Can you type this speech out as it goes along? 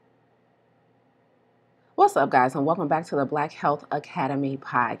What's up, guys, and welcome back to the Black Health Academy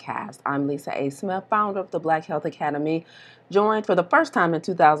podcast. I'm Lisa A. Smith, founder of the Black Health Academy, joined for the first time in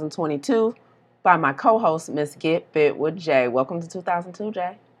 2022 by my co-host, Miss Get Fit with Jay. Welcome to 2002,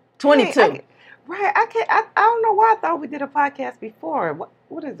 Jay. 22. Hey, I don't know why I thought we did a podcast before.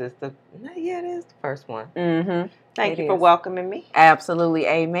 What is this? Yeah, it is the first one. Mm-hmm. Thank you for welcoming me. Absolutely.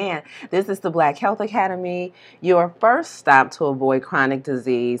 Amen. This is the Black Health Academy, your first stop to avoid chronic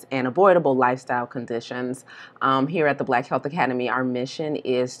disease and avoidable lifestyle conditions. Here at the Black Health Academy, our mission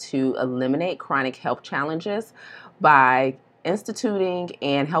is to eliminate chronic health challenges by instituting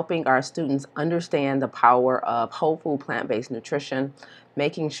and helping our students understand the power of whole food plant-based nutrition,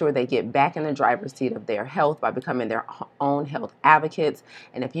 making sure they get back in the driver's seat of their health by becoming their own health advocates.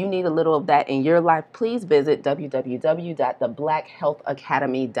 And if you need a little of that in your life, please visit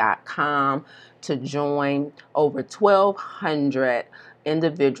www.theblackhealthacademy.com to join over 1,200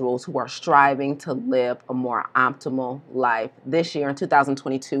 individuals who are striving to live a more optimal life this year in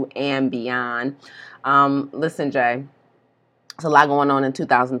 2022 and beyond. Listen, Jay, there's a lot going on in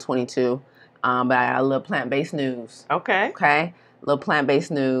 2022, but I got a little plant-based news. Okay. A little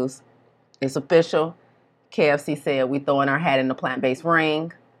plant-based news. It's official. KFC said we throwing our hat in the plant-based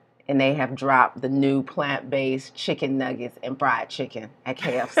ring, and they have dropped the new plant-based chicken nuggets and fried chicken at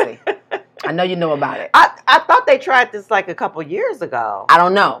KFC. I know you know about it. I thought they tried this like a couple years ago. I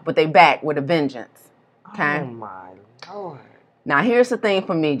don't know, but they back with a vengeance. Okay? Oh, my Lord. Now, here's the thing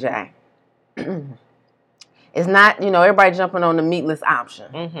for me, Jay. It's not, everybody jumping on the meatless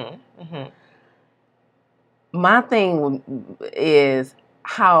option. Mm-hmm. Mm-hmm. My thing is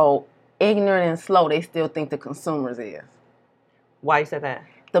how ignorant and slow they still think the consumers is. Why you said that?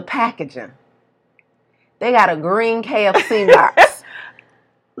 The packaging. They got a green KFC box.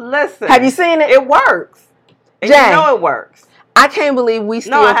 Listen. Have you seen it? It works. And Jay, you know it works. I can't believe we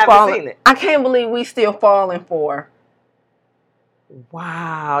still I haven't seen it. I can't believe we still falling for.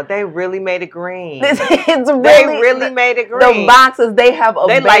 Wow, they really made it green. They really made it green. The boxes they have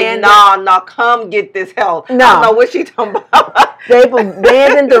abandoned. They like, no, come get this help. No. I don't know what she talking about. They've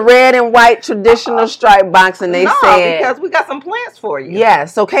abandoned the red and white traditional striped box, and they said because we got some plans for you. Yeah,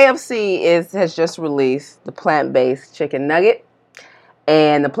 so KFC has just released the plant-based chicken nugget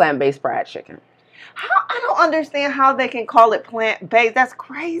and the plant-based fried chicken. I don't understand how they can call it plant-based. That's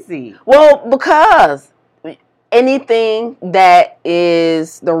crazy. Well, because anything that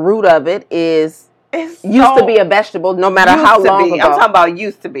is the root of it used to be a vegetable, no matter how long ago. I'm talking about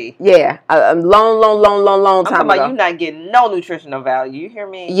used to be. Yeah, a long I'm time talking about ago. you not getting no nutritional value. You hear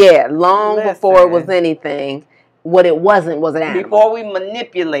me? Yeah, before it was anything. What it wasn't was an animal. Before we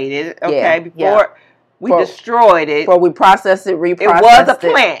manipulated it, okay? Yeah, before we destroyed it. Before we processed it, reprocessed it. It was a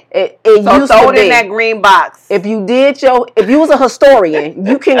plant. It so used throw to it be. in that green box. If you was a historian,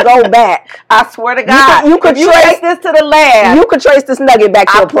 you can go back. I swear to God. You could trace this to the lab. You could trace this nugget back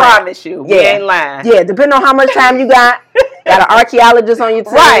to a plant. I promise you. We ain't lying. Yeah, depending on how much time you got. Got an archaeologist on your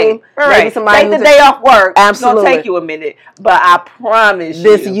team. Right. Maybe somebody take the day off work. Absolutely. It's going to take you a minute. But I promise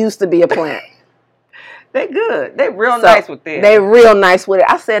this used to be a plant. They good. They real nice with this. They real nice with it.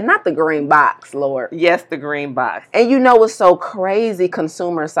 I said, not the green box, Lord. Yes, the green box. And it's so crazy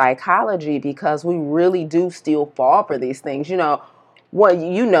consumer psychology because we really do still fall for these things. One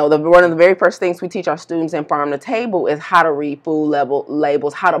of the very first things we teach our students in Farm to Table is how to read food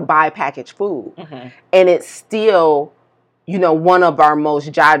labels, how to buy packaged food. Mm-hmm. And it's still one of our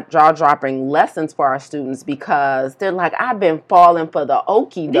most jaw-dropping lessons for our students because they're like, I've been falling for the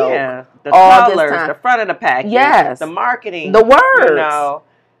okie doke. Yeah, the colors, the front of the package, yes, the marketing, the words,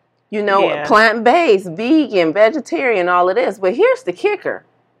 Yeah. plant-based, vegan, vegetarian, all of this. But here's the kicker.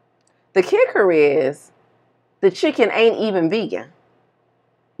 The kicker is the chicken ain't even vegan,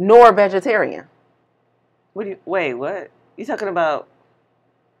 nor vegetarian. Wait, what? You talking about?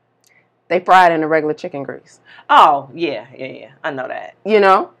 They fried in the regular chicken grease. Oh, yeah. I know that.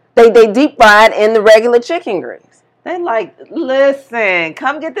 They deep fried in the regular chicken grease. They like, listen,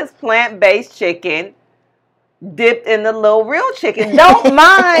 come get this plant-based chicken dipped in the little real chicken. Don't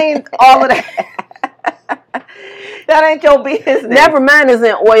mind all of that. That ain't your business. Never mind it's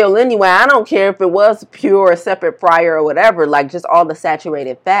in oil anyway. I don't care if it was pure or separate fryer or whatever, like just all the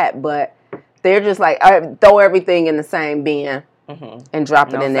saturated fat, but they're just like, throw everything in the same bin. Mm-hmm. And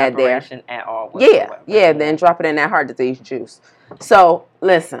drop it in that there. At all whatsoever. Yeah. Then drop it in that heart disease juice. So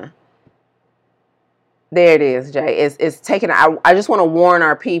listen, there it is, Jay. It's taken. I just want to warn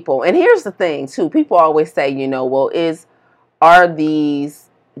our people. And here's the thing, too. People always say, are these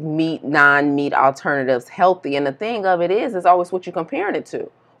non-meat alternatives healthy? And the thing of it is always what you're comparing it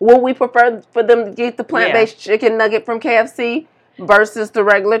to. Would we prefer for them to get the plant-based chicken nugget from KFC versus the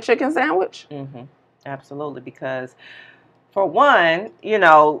regular chicken sandwich? Mm-hmm. Absolutely, because for one,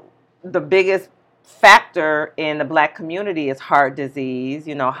 the biggest factor in the Black community is heart disease,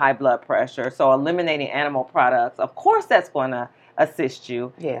 high blood pressure. So eliminating animal products, of course, that's going to assist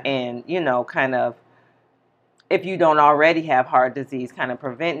you Yeah. in, kind of, if you don't already have heart disease, kind of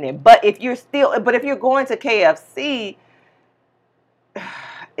preventing it. But if you're going to KFC,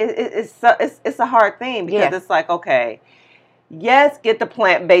 it's a hard thing because it's like, okay, yes, get the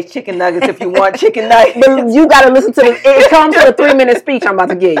plant-based chicken nuggets if you want chicken nuggets. But you got to listen to it comes with a 3-minute speech I'm about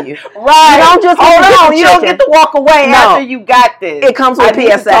to give you. Right. You don't just hold on. You don't get to walk away after you got this. It comes with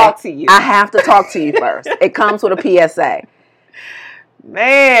a PSA. To talk to you. I have to talk to you first. It comes with a PSA.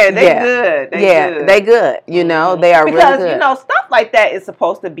 Man, they good. They good. They are really good. Because, stuff like that is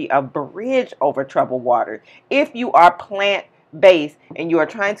supposed to be a bridge over troubled water. If you are plant-based and you are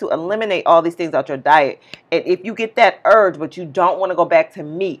trying to eliminate all these things out your diet, and if you get that urge, but you don't want to go back to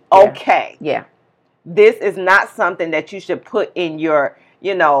meat, okay. Yeah. This is not something that you should put in your,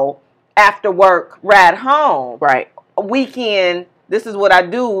 after work ride home. Right. A weekend. This is what I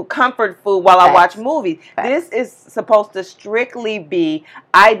do, comfort food while I watch movies. This is supposed to strictly be,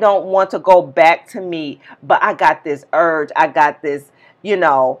 I don't want to go back to meat, but I got this urge. I got this, and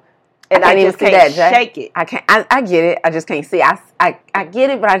I just can't shake it. I can't. I get it. I just can't see. I get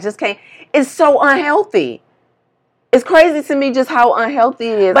it, but I just can't. It's so unhealthy. It's crazy to me just how unhealthy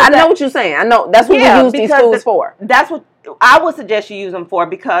it is. I know what you're saying. I know that's what we use these foods for. That's what I would suggest you use them for,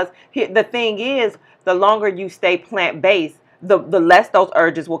 because the thing is, the longer you stay plant-based, the less those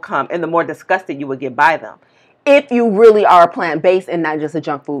urges will come and the more disgusted you will get by them. If you really are plant-based and not just a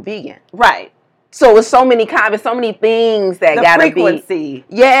junk food vegan. Right. So it's so many things that gotta be. The frequency.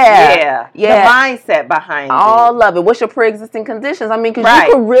 Yeah. The mindset behind it. All of it. What's your pre-existing conditions? I mean, because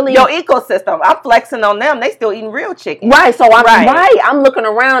you could really... Your ecosystem. I'm flexing on them. They still eating real chicken. Right. So I'm looking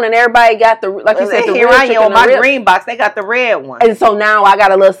around and everybody got the, like you said, the real chicken. On my green box, they got the red one. And so now I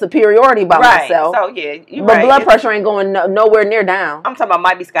got a little superiority by myself. So yeah, but blood pressure ain't going nowhere near down. I'm talking about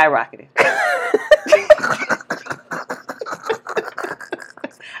might be skyrocketing.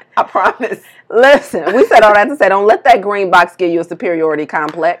 I promise. Listen, we said all that to say, don't let that green box give you a superiority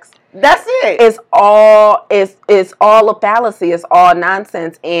complex. That's it. It's all a fallacy. It's all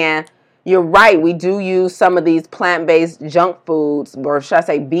nonsense. And you're right. We do use some of these plant-based junk foods, or should I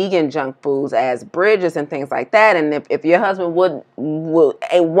say vegan junk foods, as bridges and things like that. And if your husband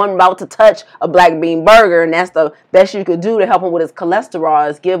ain't one about to touch a black bean burger, and that's the best you could do to help him with his cholesterol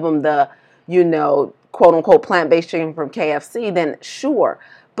is give him the, quote unquote plant-based chicken from KFC, then sure.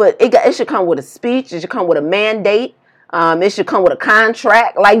 But it should come with a speech. It should come with a mandate. It should come with a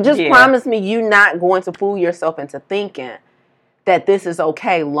contract. Like, just promise me you're not going to fool yourself into thinking that this is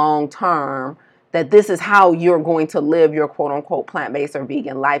okay long term, that this is how you're going to live your quote-unquote plant-based or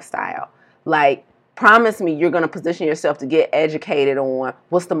vegan lifestyle. Like, promise me you're going to position yourself to get educated on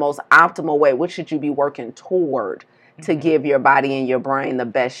what's the most optimal way. What should you be working toward to give your body and your brain the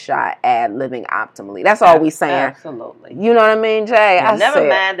best shot at living optimally. That's all we saying. Absolutely. You know what I mean, Jay? Never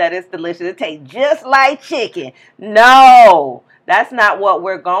mind that it's delicious. It tastes just like chicken. No, that's not what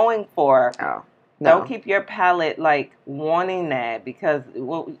we're going for. Oh, no. Don't keep your palate wanting that, because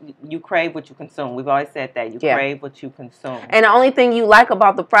you crave what you consume. We've always said that. You crave what you consume. And the only thing you like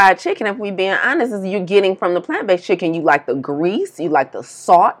about the fried chicken, if we're being honest, is you're getting from the plant-based chicken. You like the grease. You like the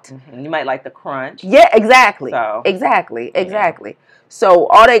salt. Mm-hmm. You might like the crunch. Yeah, exactly. So. Exactly. So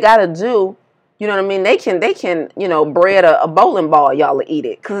all they got to do, you know what I mean? They can bread a bowling ball. Y'all will eat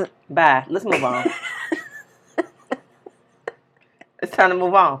it. Bye. Let's move on. It's time to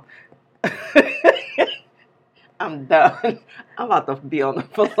move on. I'm done. I'm about to be on the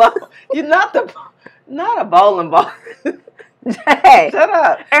floor. You're not a bowling ball. Hey, shut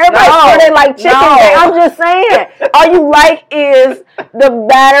up. Everybody say they like chicken. No. I'm just saying. All you like is the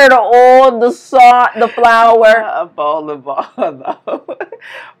batter, the oil, the salt, the flour. A bowling ball, though.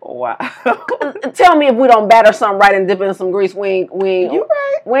 Wow. Tell me if we don't batter something right and dip in some grease, we ain't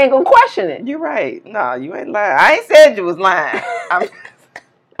gonna question it. You're right. No, you ain't lying. I ain't said you was lying.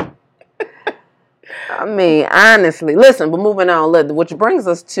 I mean, honestly, listen, but moving on, which brings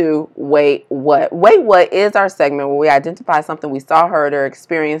us to Wait What? Wait What is our segment where we identify something we saw, heard, or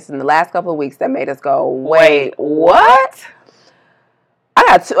experienced in the last couple of weeks that made us go, wait, what?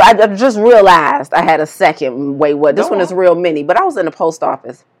 I just realized I had a second Wait What. This one is real mini, but I was in the post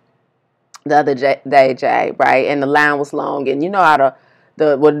office the other day, Jay, right? And the line was long, and you know how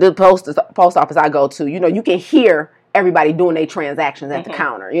the post office I go to, you can hear everybody doing their transactions at the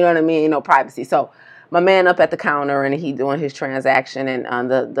counter. You know what I mean? No privacy. So my man up at the counter and he doing his transaction,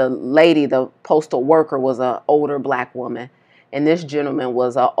 and the lady, the postal worker, was an older black woman, and this gentleman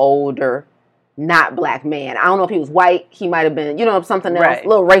was an older not black man. I don't know if he was white. He might have been, something else, Right. a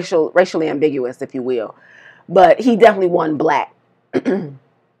little racially ambiguous, if you will. But he definitely wasn't black. And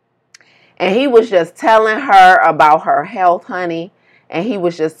he was just telling her about her health, honey. And he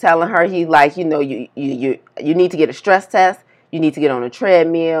was just telling her, he's like, you need to get a stress test. You need to get on a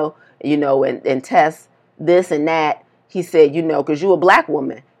treadmill, and test this and that. He said, because you're a black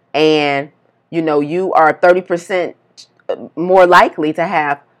woman and, you are 30% more likely to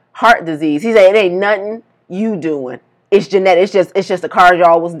have heart disease. He said, it ain't nothing you doing. It's genetic. It's just the cards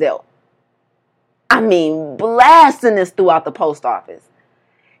y'all was dealt. I mean, blasting this throughout the post office.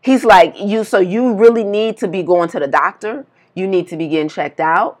 He's like, so you really need to be going to the doctor. You need to be getting checked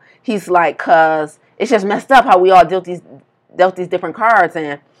out. He's like, cause it's just messed up how we all dealt these different cards.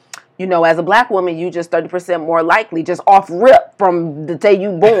 And, as a black woman, you just 30% more likely, just off rip from the day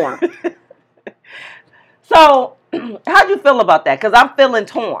you born. So how'd you feel about that? Because I'm feeling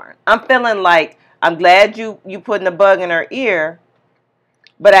torn. I'm feeling like I'm glad you putting the bug in her ear.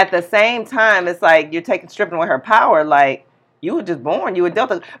 But at the same time, it's like you're stripping away her power. Like, you were just born. You were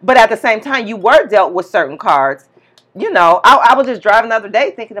dealt. But at the same time, you were dealt with certain cards. I was just driving the other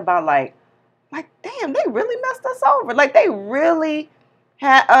day thinking about like, damn, they really messed us over. Like, they really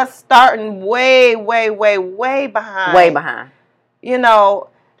had us starting way, way, way, way behind. Way behind.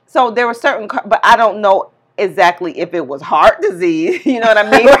 So there were certain, but I don't know exactly if it was heart disease. You know what I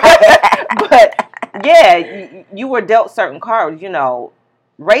mean? But yeah, you were dealt certain cards.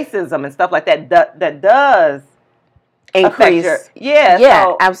 Racism and stuff like that. That does Increase. Yeah,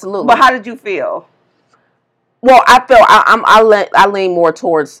 so, absolutely. But how did you feel? Well, I feel I lean more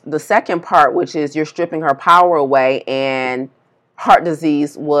towards the second part, which is you're stripping her power away, and heart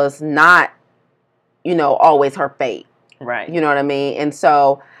disease was not, always her fate. Right. You know what I mean? And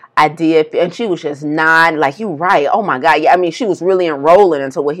so I did, and she was just nodding, like, you right. Oh my God. Yeah, I mean, she was really enrolling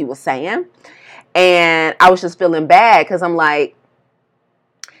into what he was saying. And I was just feeling bad because I'm like,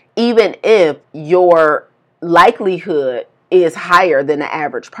 even if your likelihood is higher than the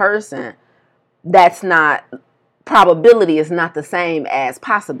average person, probability is not the same as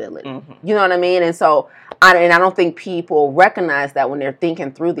possibility. Mm-hmm. You know what I mean? And so, I don't think people recognize that when they're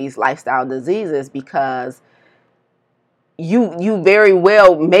thinking through these lifestyle diseases, because you very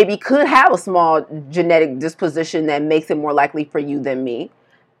well maybe could have a small genetic disposition that makes it more likely for you than me.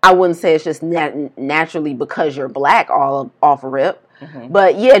 I wouldn't say it's just naturally because you're black all off rip. Mm-hmm.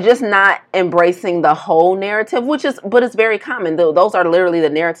 But yeah, just not embracing the whole narrative, but it's very common. Those are literally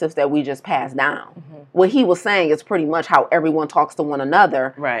the narratives that we just pass down. Mm-hmm. What he was saying is pretty much how everyone talks to one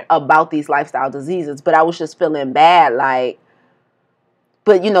another about these lifestyle diseases. But I was just feeling bad, like,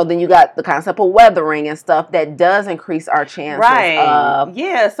 but then you got the concept of weathering and stuff that does increase our chances. Right.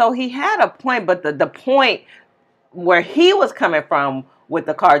 Yeah. So he had a point, but the point where he was coming from with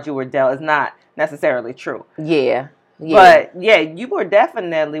the cards you were dealt is not necessarily true. Yeah. Yeah. But yeah,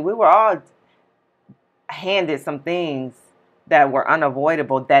 we were all handed some things that were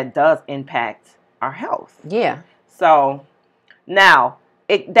unavoidable that does impact our health. Yeah. So now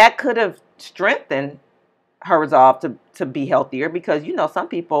that could have strengthened her resolve to be healthier, because some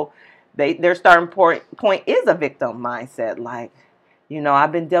people, their starting point is a victim mindset. Like,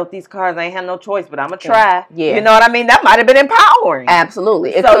 I've been dealt these cards, I ain't have no choice, but I'm gonna try. Yeah. You know what I mean? That might have been empowering.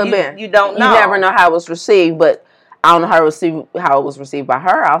 Absolutely. It so could have been. You don't know. You never know how it was received, but I don't know how it was received by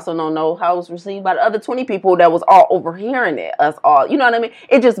her. I also don't know how it was received by the other 20 people that was all overhearing it. Us all, you know what I mean?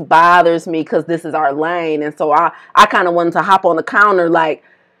 It just bothers me because this is our lane, and so I kind of wanted to hop on the counter, like,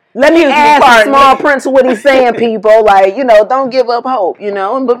 let me ask small print to what he's saying, people. Like, don't give up hope,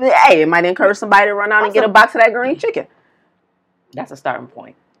 But hey, it might encourage somebody to run out and get a box of that green chicken. That's a starting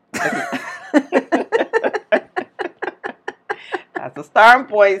point. That's a starting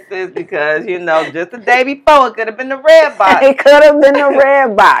point, sis, because, just the day before, it could have been the red box. It could have been the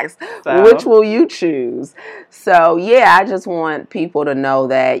red box. So. Which will you choose? So, yeah, I just want people to know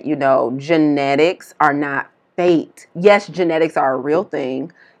that, genetics are not fate. Yes, genetics are a real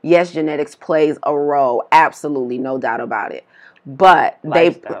thing. Yes, genetics plays a role. Absolutely, no doubt about it. But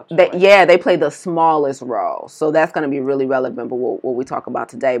they play the smallest role. So that's going to be really relevant for what we talk about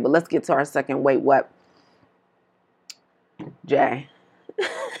today. But let's get to our second wait what. Jay.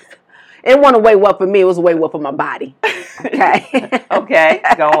 It wasn't a wait what for me. It was a wait what for my body. Okay. Okay.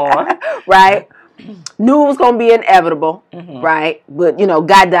 Go on. Right. Knew it was going to be inevitable. Mm-hmm. Right. But,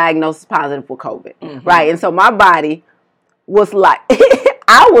 got diagnosed positive for COVID. Mm-hmm. Right. And so my body was like,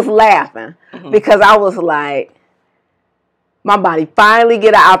 I was laughing because I was like, my body finally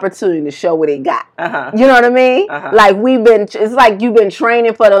get an opportunity to show what it got. Uh-huh. You know what I mean? Uh-huh. Like it's like you've been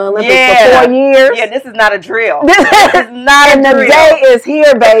training for the Olympics for 4 years. Yeah, this is not a drill. This is not and a drill. The day is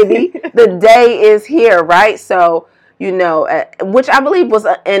here, baby. The day is here, right? So, you know, which I believe was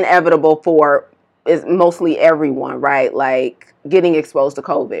inevitable for is mostly everyone, right? Like getting exposed to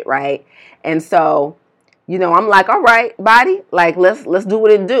COVID, right? And so, you know, I'm like, all right, body, like let's do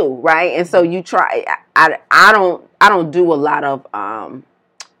what it do, right? And so you try. I don't do a lot of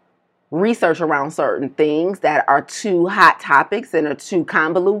research around certain things that are too hot topics and are too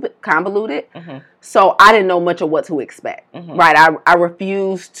convoluted. Mm-hmm. So I didn't know much of what to expect, mm-hmm. right? I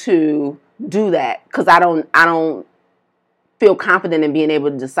refuse to do that because I don't feel confident in being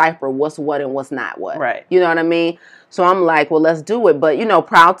able to decipher what's what and what's not what. Right. You know what I mean? So I'm like, well, let's do it. But, you know,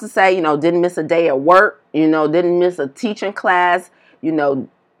 proud to say, you know, didn't miss a day at work, you know, didn't miss a teaching class, you know,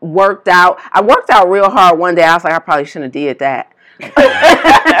 worked out. I worked out real hard one day. I was like, I probably shouldn't have did that.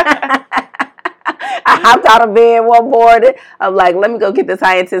 I hopped out of bed one morning. I'm like, let me go get this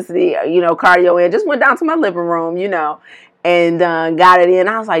high intensity, you know, cardio in. Just went down to my living room, you know, and got it in.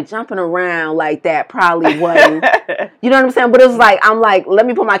 I was like jumping around like that probably wasn't, you know what I'm saying? But it was like, I'm like, let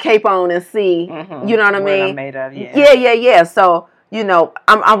me put my cape on and see, mm-hmm. you know what I what mean? I'm made of, yeah. Yeah. So, you know,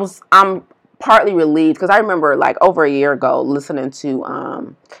 I'm partly relieved because I remember like over a year ago listening to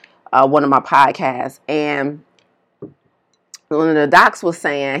one of my podcasts, and one of the docs was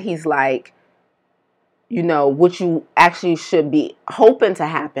saying, he's like, you know, what you actually should be hoping to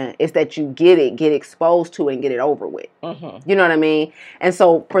happen is that you get exposed to it and get it over with. Mm-hmm. You know what I mean? And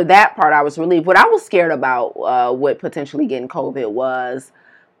so for that part, I was relieved. What I was scared about with potentially getting COVID was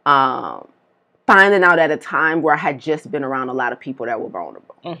finding out at a time where I had just been around a lot of people that were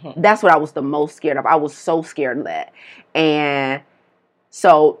vulnerable. Mm-hmm. That's what I was the most scared of. I was so scared of that. And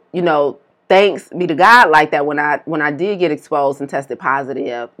so, you know, thanks be to God like that when I did get exposed and tested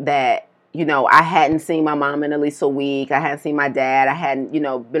positive, that, you know, I hadn't seen my mom in at least a week. I hadn't seen my dad. I hadn't, you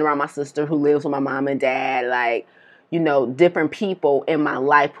know, been around my sister who lives with my mom and dad. Like, you know, different people in my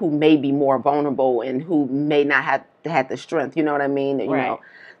life who may be more vulnerable and who may not have had the strength. You know what I mean? You right. know,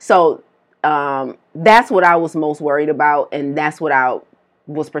 so that's what I was most worried about, and that's what I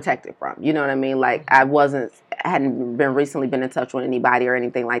was protected from. You know what I mean? Like, I hadn't recently been in touch with anybody or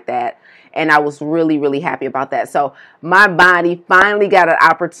anything like that. And I was really, really happy about that. So my body finally got an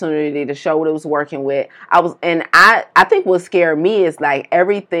opportunity to show what it was working with. I think what scared me is like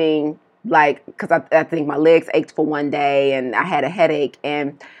everything, like, because I think my legs ached for one day and I had a headache,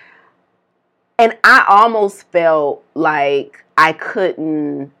 and I almost felt like I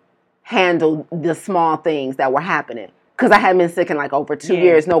couldn't handle the small things that were happening. Because I had been sick in like over 2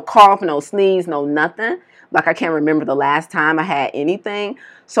 years. No cough, no sneeze, no nothing. Like, I can't remember the last time I had anything.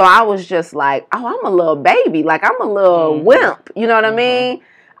 So I was just like, oh, I'm a little baby. Like, I'm a little wimp. You know what I mean?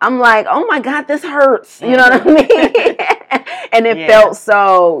 I'm like, oh my God, this hurts. You know what I mean? And it felt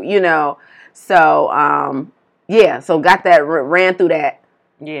so, you know. So, so got that, ran through that.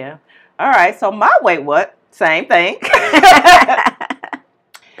 Yeah. All right. So my weight, what? Same thing.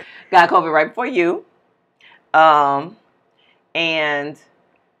 Got COVID right before you. And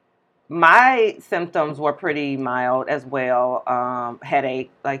my symptoms were pretty mild as well.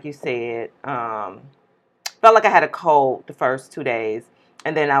 Headache, like you said. Felt like I had a cold the first 2 days,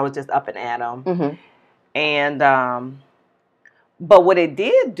 and then I was just up and at 'em. Mm-hmm. And but what it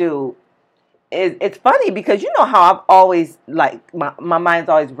did do is, it's funny because you know how I've always, like, my mind's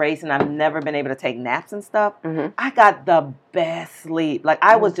always racing. I've never been able to take naps and stuff. Mm-hmm. I got the best sleep. Like,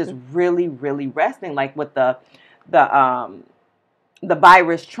 I was just really, really resting. Like, with the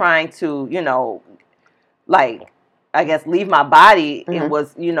virus trying to, you know, like, I guess leave my body, it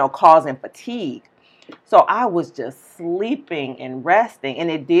was, you know, causing fatigue. So I was just sleeping and resting, and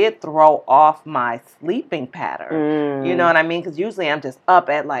it did throw off my sleeping pattern. You know what I mean? Because usually I'm just up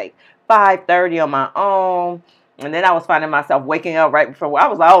at like 5:30 on my own, and then I was finding myself waking up right before. I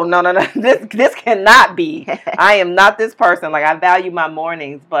was like, oh, no, this cannot be. I am not this person. Like, I value my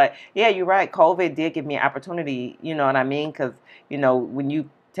mornings. But yeah, you're right. COVID did give me an opportunity, you know what I mean? Because, you know, when you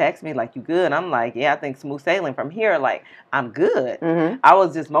text me like, you good, I'm like, yeah, I think smooth sailing from here. Like, I'm good. I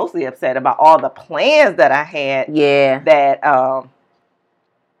was just mostly upset about all the plans that I had that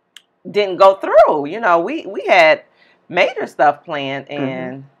didn't go through. You know, we had major stuff planned,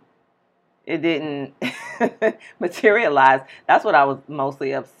 and it didn't materialize. That's what I was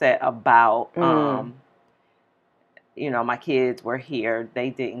mostly upset about. You know, my kids were here. They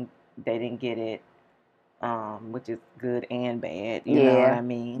didn't get it. Which is good and bad, you know what I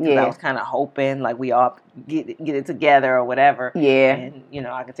mean? Because I was kind of hoping, like, we all get it together or whatever. And, you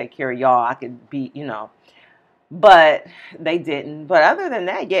know, I could take care of y'all. I could be, you know. But they didn't. But other than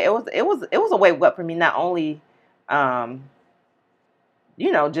that, yeah, it was a wake up for me. Not only,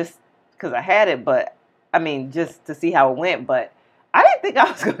 just because I had it, but I mean, just to see how it went. But I didn't think I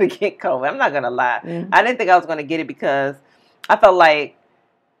was going to get COVID. I'm not going to lie. Mm-hmm. I didn't think I was going to get it because I felt like,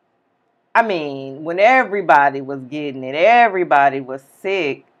 I mean, when everybody was getting it, everybody was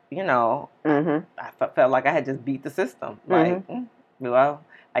sick, Mm-hmm. I felt like I had just beat the system. Like, Mm-hmm. well,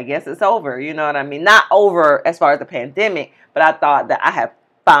 I guess it's over. You know what I mean? Not over as far as the pandemic, but I thought that I had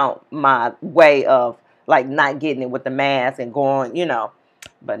found my way of like not getting it with the mask and going,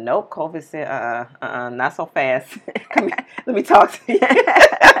 But nope, COVID said, not so fast. Let me talk to you.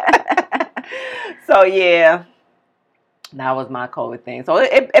 So yeah, that was my COVID thing. So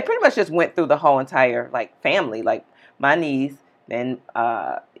it pretty much just went through the whole entire like family, like my niece, then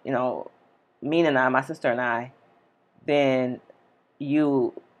Mina and I, my sister and I, then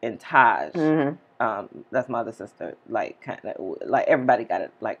you and Taj. Mm-hmm. That's my other sister. Like kind of like everybody got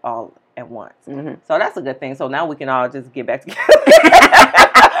it like all at once. Mm-hmm. So that's a good thing. So now we can all just get back together.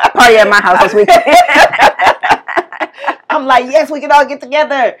 Party at my house this weekend. I'm like, yes, we can all get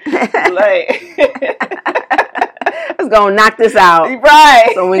together. Like, let's go knock this out.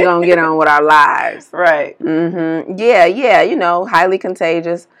 Right. So we're going to get on with our lives. Right. Mm-hmm. Yeah, highly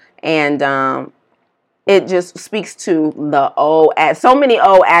contagious. And it just speaks to the so many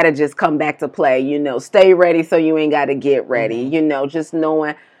old adages come back to play, stay ready so you ain't got to get ready, Mm-hmm. Just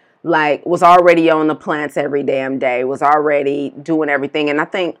knowing, like, was already on the plants every damn day, was already doing everything. And I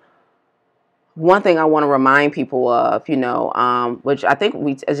think one thing I want to remind people of, which I think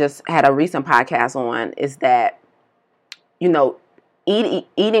we just had a recent podcast on, is that,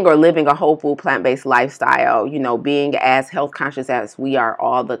 eating or living a whole food, plant-based lifestyle, being as health conscious as we are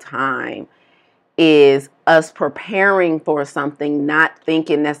all the time, is us preparing for something, not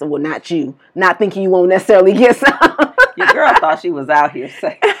thinking not thinking you won't necessarily get some. Your girl thought she was out here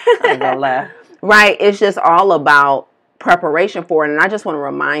saying, I'm gonna laugh. Right. It's just all about preparation for it. And I just want to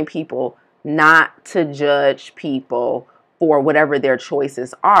remind people not to judge people for whatever their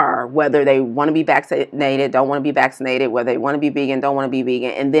choices are, whether they want to be vaccinated, don't want to be vaccinated, whether they want to be vegan, don't want to be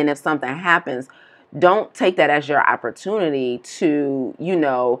vegan. And then if something happens, don't take that as your opportunity to,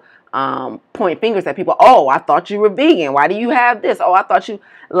 point fingers at people. Oh, I thought you were vegan. Why do you have this? Oh, I thought you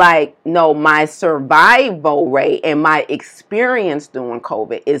no, my survival rate and my experience during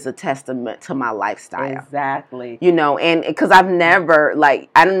COVID is a testament to my lifestyle. Exactly. And because I've never,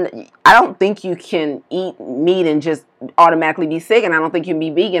 I don't think you can eat meat and just automatically be sick. And I don't think you can be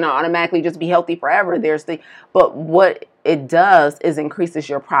vegan and automatically just be healthy forever. But what it does is increases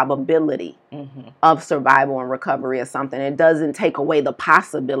your probability of survival and recovery of something. It doesn't take away the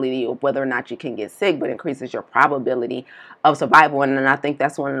possibility of whether or not you can get sick, but increases your probability of survival. And I think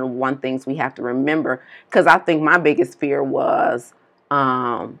that's one of the things we have to remember, because I think my biggest fear was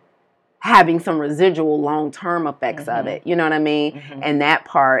having some residual long-term effects of it. You know what I mean? Mm-hmm. And that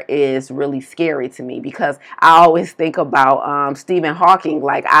part is really scary to me, because I always think about Stephen Hawking.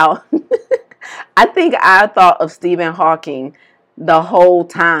 I think I thought of Stephen Hawking the whole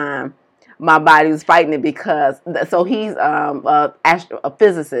time my body was fighting it, because he's a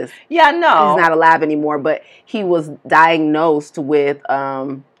physicist. Yeah, I know. He's not alive anymore, but he was diagnosed with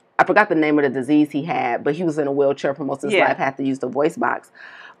I forgot the name of the disease he had, but he was in a wheelchair for most of his life, had to use the voice box.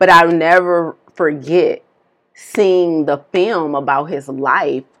 But I'll never forget seeing the film about his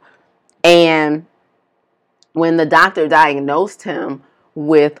life, and when the doctor diagnosed him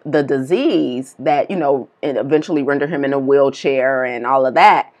with the disease that, it eventually rendered him in a wheelchair and all of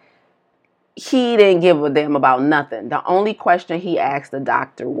that, he didn't give a damn about nothing. The only question he asked the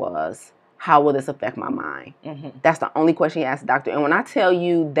doctor was, how will this affect my mind? Mm-hmm. That's the only question he asked the doctor. And when I tell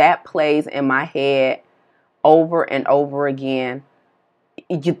you that plays in my head over and over again,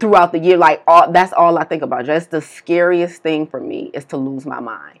 throughout the year, that's all I think about. Just the scariest thing for me is to lose my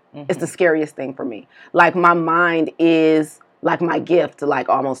mind. Mm-hmm. It's the scariest thing for me. Like, my mind is like my gift,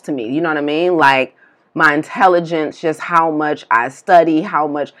 almost to me. You know what I mean? Like, my intelligence, just how much I study, how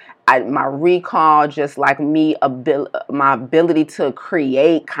much my recall, just like me, my ability to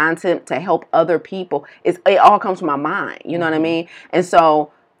create content to help other people, it all comes from my mind. You know what I mean? And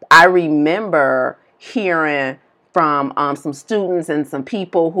so I remember hearing from some students and some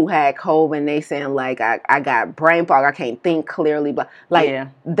people who had COVID, and they saying, I got brain fog, I can't think clearly, but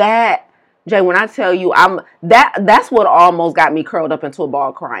that, Jay, when I tell you, that's what almost got me curled up into a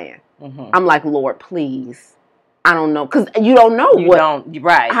ball crying. Mm-hmm. I'm like, Lord, please. I don't know, because you don't know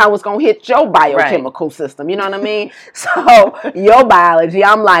how it's going to hit your biochemical system. You know what I mean? So your biology,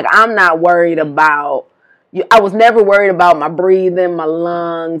 I'm like, I'm not worried about, I was never worried about my breathing, my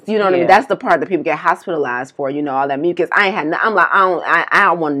lungs. You know what I mean? That's the part that people get hospitalized for. You know, all that mucus. I ain't had. I'm like, I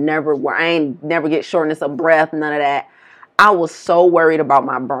don't want to never. I ain't never get shortness of breath. None of that. I was so worried about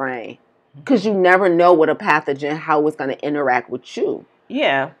my brain because you never know what a pathogen, how it's going to interact with you.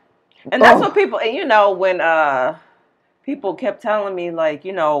 Yeah, and that's what people. You know, when people kept telling me, like,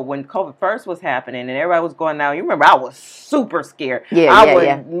 you know, when COVID first was happening and everybody was going out, you remember I was super scared.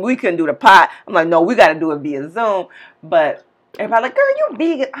 We couldn't do the pot. I'm like, no, we got to do it via Zoom. But everybody like, girl, you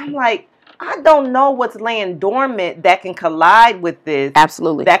vegan. I'm like, I don't know what's laying dormant that can collide with this.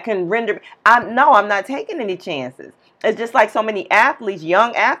 Absolutely. That can render. I'm not taking any chances. It's just like so many athletes,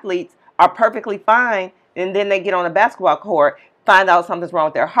 young athletes, are perfectly fine, and then they get on a basketball court, find out something's wrong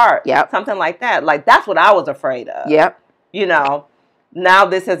with their heart. Yep. Something like that. Like, that's what I was afraid of. Yep. You know, now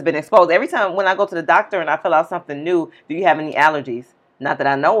this has been exposed. Every time when I go to the doctor and I fill out something new, do you have any allergies? Not that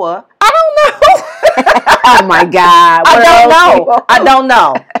I know of. I don't know. Oh my God. I don't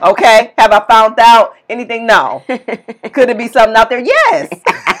know. Okay. Have I found out anything? No. Could it be something out there? Yes.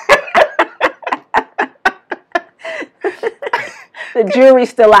 The jury's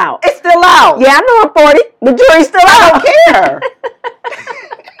still out. It's still out. Yeah, I know I'm 40. The jury's still out. I don't care.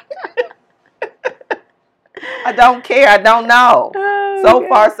 I don't care. I don't know. So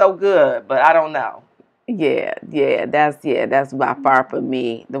far, so good, but I don't know. Yeah. That's by far for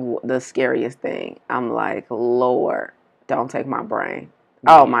me the scariest thing. I'm like, Lord, don't take my brain.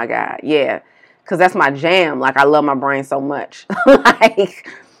 Oh my God, yeah, because that's my jam. Like, I love my brain so much. Like,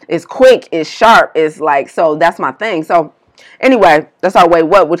 it's quick, it's sharp, it's like, so that's my thing. So anyway, that's our way.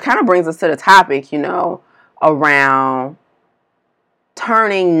 Which kind of brings us to the topic, you know, around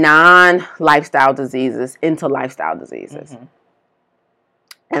turning non-lifestyle diseases into lifestyle diseases. Mm-hmm.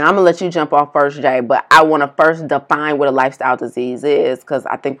 And I'm going to let you jump off first, Jay, but I want to first define what a lifestyle disease is, because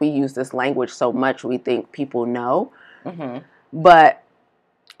I think we use this language so much we think people know. Mm-hmm. But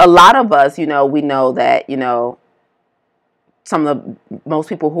a lot of us, you know, we know that, you know, most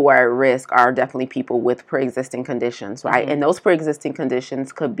people who are at risk are definitely people with pre-existing conditions, right? Mm-hmm. And those pre-existing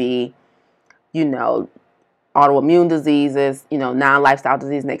conditions could be, you know, autoimmune diseases, you know, non-lifestyle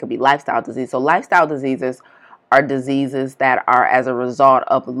diseases, and they could be lifestyle diseases. So lifestyle diseases are diseases that are as a result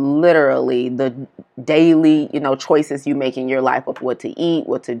of literally the daily, you know, choices you make in your life of what to eat,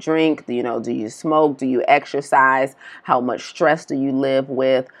 what to drink. You know, do you smoke? Do you exercise? How much stress do you live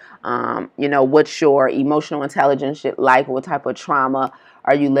with? You know, what's your emotional intelligence like? What type of trauma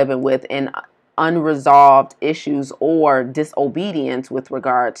are you living with? And unresolved issues or disobedience with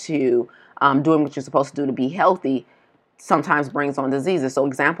regard to doing what you're supposed to do to be healthy sometimes brings on diseases. So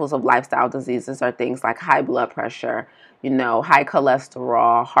examples of lifestyle diseases are things like high blood pressure, you know, high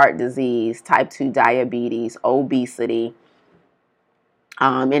cholesterol, heart disease, type 2 diabetes, obesity,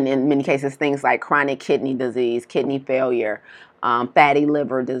 and in many cases things like chronic kidney disease, kidney failure, fatty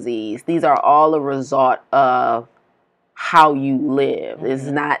liver disease. These are all a result of how you live. Mm-hmm. It's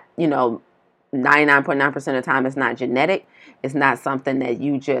not, you know, 99.9% of the time it's not genetic. It's not something that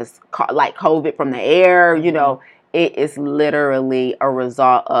you just caught, like COVID from the air, you know. It is literally a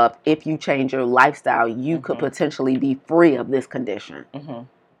result of, if you change your lifestyle, you mm-hmm. could potentially be free of this condition, mm-hmm.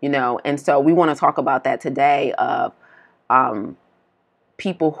 you know. And so we want to talk about that today of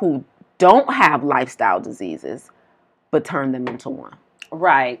people who don't have lifestyle diseases, but turn them into one.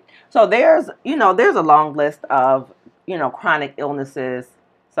 Right. So there's a long list of, you know, chronic illnesses.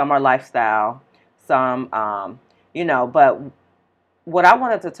 Some are lifestyle, some, you know, but what I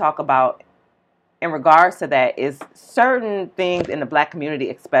wanted to talk about in regards to that is certain things in the Black community,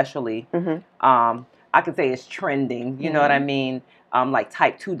 especially, mm-hmm. I could say is trending, you mm-hmm. know what I mean? Like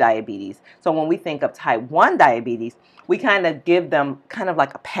type 2 diabetes. So when we think of type 1 diabetes, we kind of give them kind of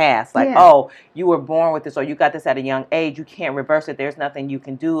like a pass, like, oh, you were born with this, or you got this at a young age, you can't reverse it, there's nothing you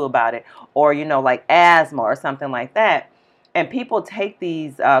can do about it, or, you know, like asthma or something like that. And people take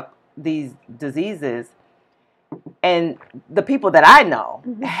these diseases, and the people that I know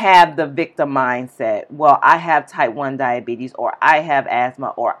mm-hmm. have the victim mindset. Well, I have type 1 diabetes, or I have asthma,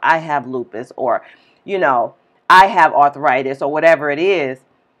 or I have lupus, or, you know, I have arthritis, or whatever it is.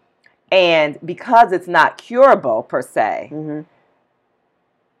 And because it's not curable per se, mm-hmm.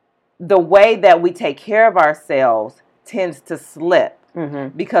 the way that we take care of ourselves tends to slip.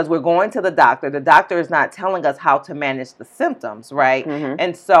 Mm-hmm. Because we're going to the doctor. The doctor is not telling us how to manage the symptoms, right? Mm-hmm.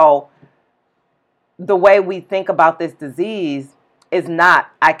 And so the way we think about this disease is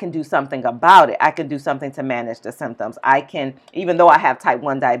not, I can do something about it. I can do something to manage the symptoms. I can, even though I have type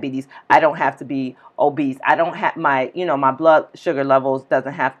 1 diabetes, I don't have to be obese. I don't have my blood sugar levels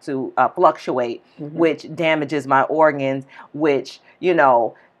doesn't have to fluctuate, mm-hmm. which damages my organs, which, you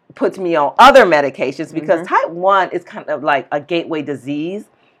know, puts me on other medications because type 1 is kind of like a gateway disease.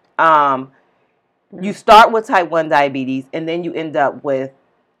 You start with type 1 diabetes, and then you end up with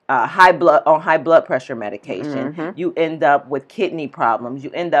high blood pressure medication. You end up with kidney problems.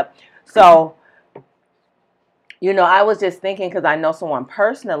 You end up so. I was just thinking because I know someone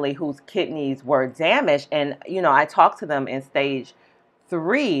personally whose kidneys were damaged, and I talked to them in stage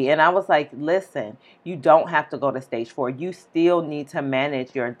 3, and I was like, listen, you don't have to go to stage 4. You still need to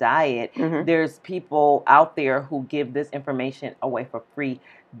manage your diet. There's people out there who give this information away for free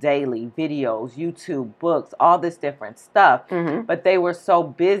daily, videos, YouTube, books, all this different stuff. But they were so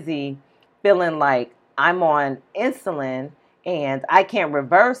busy feeling like I'm on insulin and I can't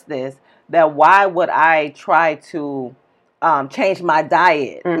reverse this, that why would I try to change my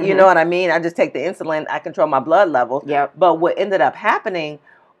diet? You know what I mean? I just take the insulin, I control my blood levels. Yep. But what ended up happening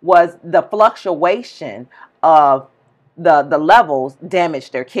was the fluctuation of the levels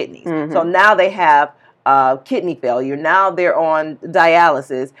damaged their kidneys. So now they have kidney failure. Now they're on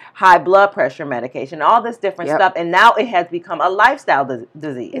dialysis, high blood pressure medication, all this different stuff. And now it has become a lifestyle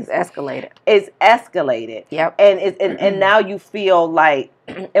disease. It's escalated. It's escalated. Yep. And and now you feel like,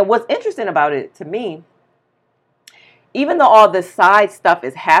 and what's interesting about it to me, even though all this side stuff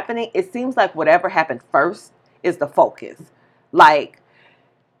is happening, it seems like whatever happened first is the focus. Like,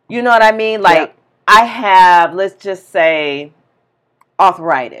 you know what I mean? Like, I have, let's just say,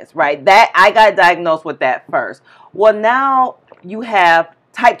 arthritis, right? That I got diagnosed with that first. Well, now you have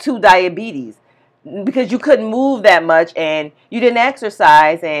type 2 diabetes because you couldn't move that much and you didn't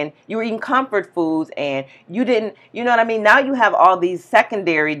exercise and you were eating comfort foods and you didn't, you know what I mean? Now you have all these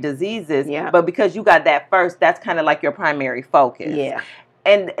secondary diseases, but because you got that first, that's kind of like your primary focus. Yeah.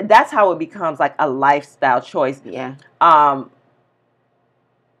 And that's how it becomes like a lifestyle choice. Yeah.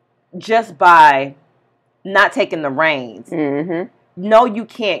 Just by not taking the reins. No, you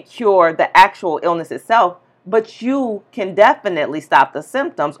can't cure the actual illness itself, but you can definitely stop the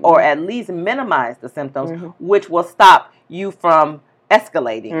symptoms or at least minimize the symptoms, which will stop you from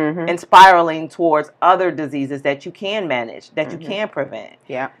escalating and spiraling towards other diseases that you can manage, that you can prevent.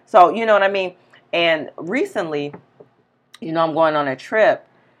 Yeah. So, you know what I mean? And recently, I'm going on a trip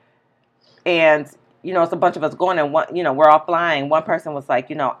and, it's a bunch of us going and we're all flying. One person was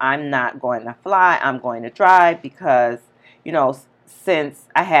like, I'm not going to fly. I'm going to drive because, since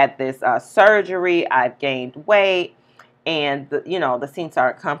I had this surgery, I've gained weight, and the seats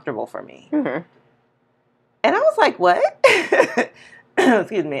aren't comfortable for me. And I was like, what?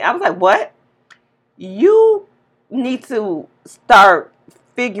 Excuse me. I was like, what? You need to start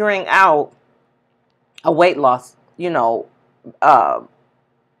figuring out a weight loss,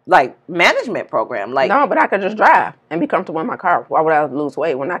 like management program. Like, no, but I could just drive and be comfortable in my car. Why would I lose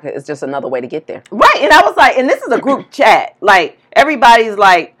weight when it's just another way to get there? Right. And I was like, and this is a group chat. Like, everybody's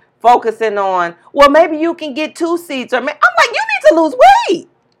like focusing on, well, maybe you can get 2 seats. I'm like, you need to lose weight.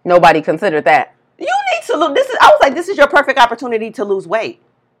 Nobody considered that. You need to lose. I was like, this is your perfect opportunity to lose weight.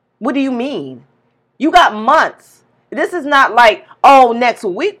 What do you mean? You got months. This is not like, oh, next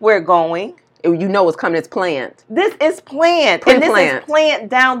week we're going. It's coming. It's planned. This is planned. Pre-planned. And this is planned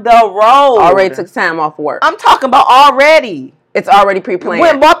down the road. Already took time off work. I'm talking about already. It's already pre-planned.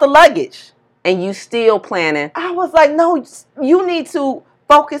 Went and bought the luggage. And you still planning. I was like, no, you need to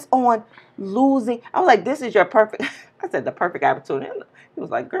focus on losing. I was like, this is your perfect. I said, the perfect opportunity. He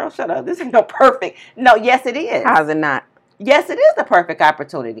was like, girl, shut up. This ain't no perfect. No, yes, it is. How's it not? Yes, it is the perfect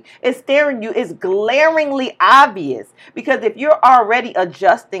opportunity. It's staring you. It's glaringly obvious because if you're already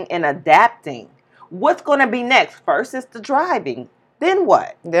adjusting and adapting, what's going to be next? First is the driving. Then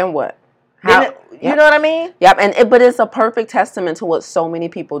what? Then what? You know what I mean? Yep. But it's a perfect testament to what so many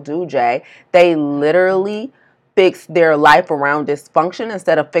people do, Jay. They literally fix their life around dysfunction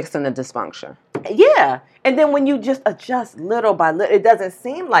instead of fixing the dysfunction. Yeah. And then when you just adjust little by little, it doesn't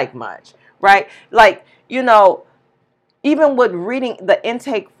seem like much, right? Like, even with reading the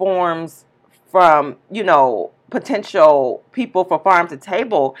intake forms from, potential people for Farm to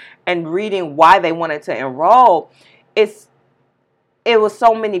Table and reading why they wanted to enroll, it was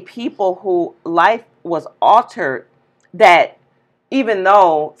so many people who life was altered that even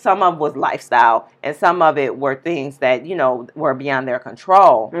though some of it was lifestyle and some of it were things that, were beyond their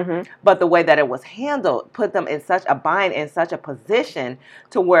control, but the way that it was handled put them in such a bind, in such a position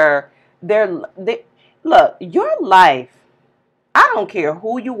to where look, your life, I don't care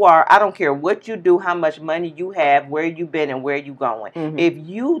who you are. I don't care what you do, how much money you have, where you've been, and where you're going. If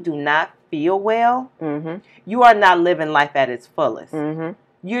you do not feel well, you are not living life at its fullest.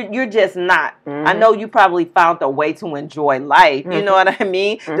 You're just not. I know you probably found a way to enjoy life. You know what I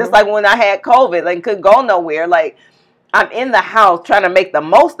mean? Just like when I had COVID, like couldn't go nowhere. Like I'm in the house trying to make the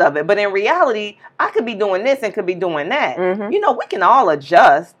most of it. But in reality, I could be doing this and could be doing that. Mm-hmm. You know, we can all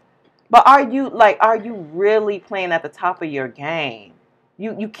adjust. But are you really playing at the top of your game?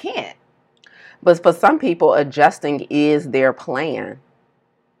 You can't. But for some people, adjusting is their plan.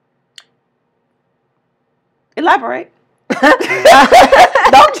 Elaborate.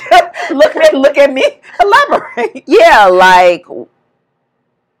 Don't just look at me. Elaborate. Yeah, like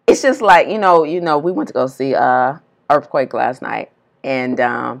it's just like you know, we went to go see Earthquake last night,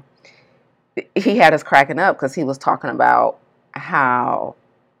 and he had us cracking up because he was talking about how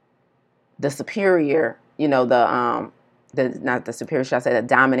the superior, you know, not the superior, should I say, the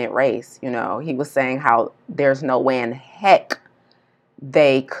dominant race. You know, he was saying how there's no way in heck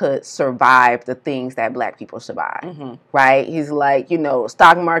they could survive the things that black people survive, Mm-hmm. right? He's like, you know,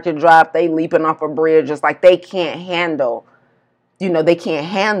 stock market drop, they leaping off a bridge, just like they can't handle, you know, they can't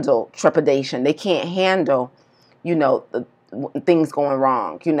handle trepidation. They can't handle, you know, things going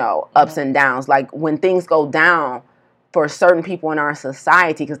wrong, you know, ups and downs. Like when things go down for certain people in our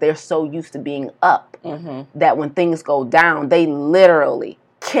society, because they're so used to being up, that when things go down, they literally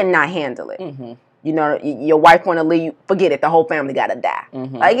cannot handle it. Mm-hmm. You know, your wife want to leave you, forget it. The whole family got to die.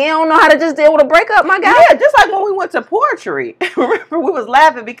 Mm-hmm. Like, you don't know how to just deal with a breakup, my guy? Yeah, just like when we went to poetry. Remember, we was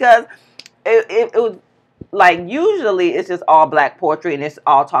laughing because it was like usually it's just all black poetry and it's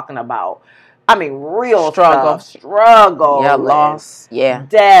all talking about, I mean, real struggle, yeah, loss, yeah,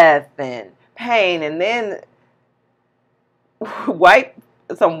 death and pain. And then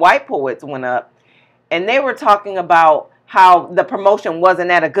some white poets went up and they were talking about how the promotion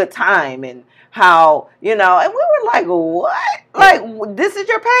wasn't at a good time and how, you know, and we were like, what? Like, this is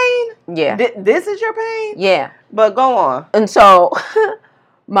your pain? Yeah. This is your pain? Yeah. But go on. And so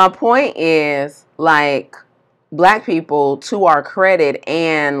my point is, like, black people, to our credit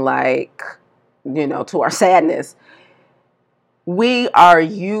and, like, you know, to our sadness, we are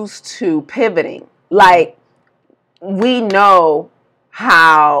used to pivoting. Like, we know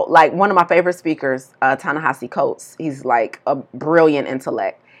how, like, one of my favorite speakers, Ta-Nehisi Coates, he's like a brilliant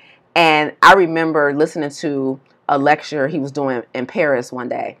intellect. And I remember listening to a lecture he was doing in Paris one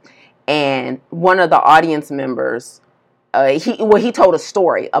day. And one of the audience members, he told a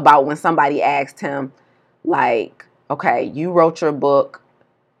story about when somebody asked him, like, okay, you wrote your book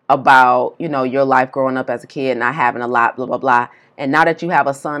about, you know, your life growing up as a kid, not having a lot, blah, blah, blah. And now that you have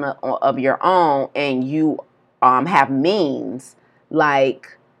a son of your own and you have means,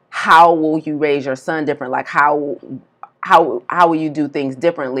 like, how will you raise your son different? Like, how will you do things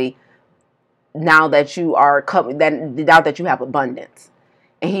differently now that you are now that you have abundance?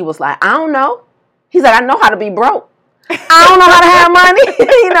 And he was like, I don't know. He's like, I know how to be broke. I don't know how to have money,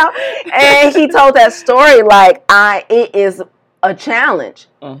 you know. And he told that story like, it is a challenge,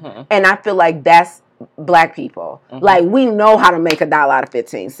 and I feel like that's black people. Like, we know how to make $1 out of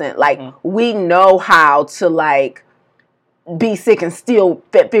 15 cents. Like, we know how to, like, be sick and still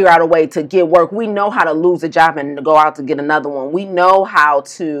figure out a way to get work. We know how to lose a job and go out to get another one. We know how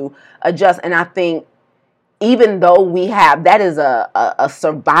to adjust. And I think even though we have, that is a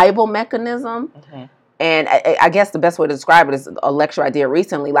survival mechanism. And I guess the best way to describe it is a lecture I did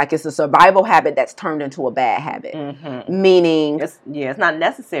recently. Like, it's a survival habit that's turned into a bad habit. Meaning, it's not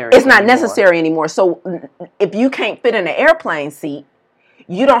necessary. It's not necessary anymore. So if you can't fit in an airplane seat,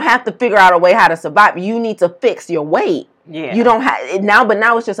 you don't have to figure out a way how to survive. You need to fix your weight. Yeah. You don't have now, but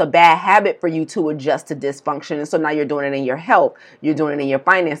now it's just a bad habit for you to adjust to dysfunction. And so now you're doing it in your health, you're doing it in your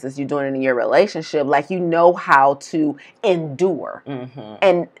finances, you're doing it in your relationship. Like, you know how to endure.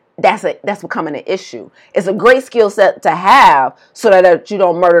 And that's becoming an issue. It's a great skill set to have so that you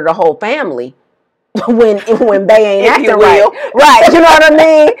don't murder the whole family when they ain't acting right. Right. You know what I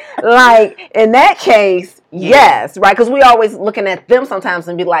mean? Like, in that case, yes, right? Because we always looking at them sometimes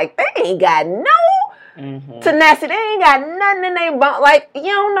and be like, they ain't got no tenacity. They ain't got nothing in their bone. Like, you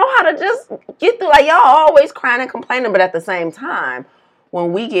don't know how to just get through. Like, y'all always crying and complaining, but at the same time,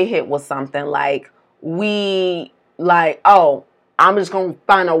 when we get hit with something, like, we like, oh, I'm just gonna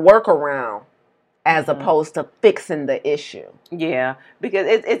find a workaround as opposed to fixing the issue. Yeah, because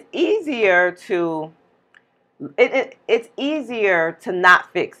it's easier to it's easier to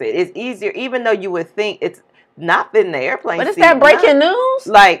not fix it. It's easier, even though you would think it's not fitting the airplane. But it's that breaking news.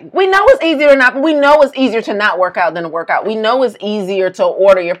 Like, we know it's easier we know it's easier to not work out than to work out. We know it's easier to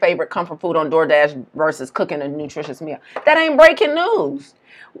order your favorite comfort food on DoorDash versus cooking a nutritious meal. That ain't breaking news.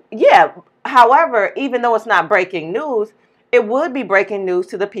 Yeah. However, even though it's not breaking news, it would be breaking news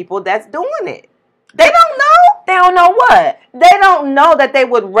to the people that's doing it. They don't know. They don't know what? They don't know that they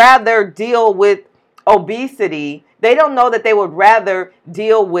would rather deal with obesity. They don't know that they would rather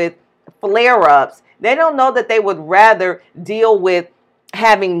deal with flare-ups They don't know that they would rather deal with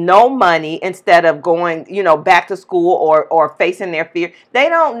having no money instead of going, back to school or facing their fear. They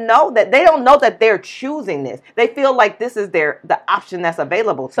don't know that they're choosing this. They feel like this is the option that's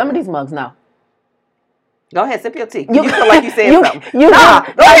available to Some of them. these mugs know. Go ahead, sip your tea. You feel like you said something. You're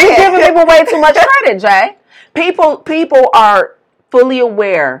giving people way too much credit, Jay. People are fully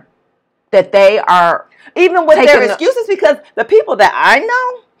aware that they are even with their excuses, because the people that I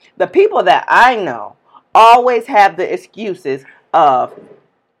know always have the excuses of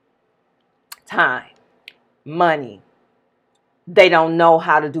time, money. They don't know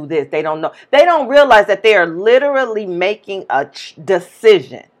how to do this. They don't realize that they are literally making a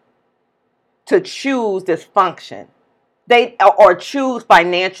decision to choose dysfunction. Or choose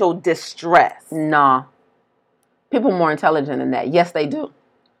financial distress. Nah. People more intelligent than that. Yes, they do.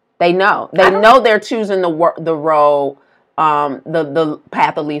 They know. They know they're choosing the road, the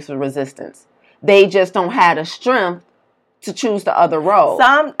path of least resistance. They just don't have the strength to choose the other road.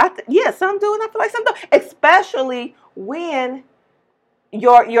 Some do, and I feel like some don't. Especially when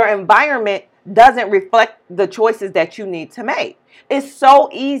your environment doesn't reflect the choices that you need to make. It's so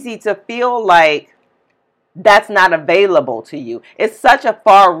easy to feel like that's not available to you. It's such a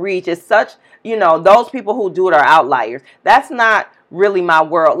far reach. It's such, those people who do it are outliers. That's not really my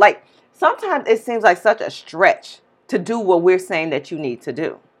world. Like, sometimes it seems like such a stretch to do what we're saying that you need to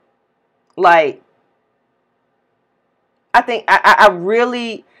do. Like, I think I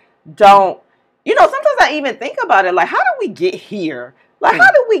really don't, sometimes I even think about it, like, how did we get here? Like,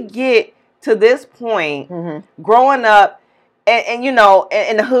 how did we get to this point, growing up and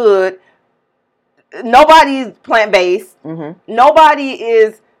in the hood? Nobody's plant-based. Nobody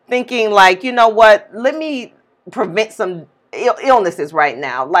is thinking like, what, let me prevent some illnesses right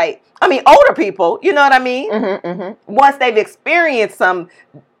now. Like, I mean, older people, you know what I mean? Once they've experienced some,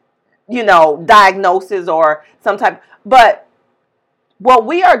 diagnosis or some type. But what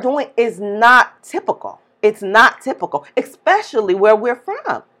we are doing is not typical. It's not typical, especially where we're from.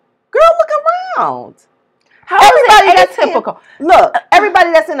 Girl, look around. Everybody that's typical. Look,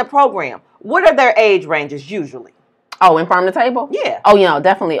 everybody that's in the program, what are their age ranges usually? Oh, in Farm to Table? Yeah. Oh,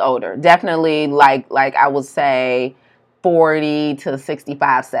 definitely older. Definitely like I would say 40 to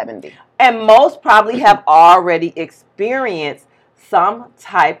 65, 70. And most probably have already experienced some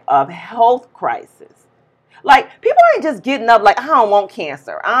type of health crisis. Like, people ain't just getting up like, I don't want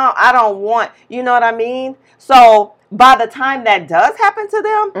cancer. I don't want, you know what I mean? So by the time that does happen to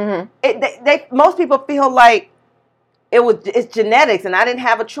them, most people feel like it's genetics and I didn't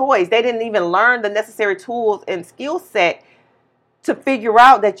have a choice. They didn't even learn the necessary tools and skill set to figure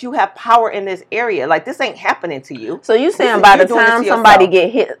out that you have power in this area. Like, this ain't happening to you. So you saying by the time somebody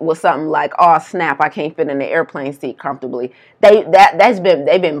get hit with something like, oh snap, I can't fit in the airplane seat comfortably, they've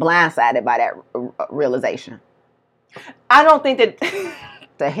been blindsided by that realization. I don't think that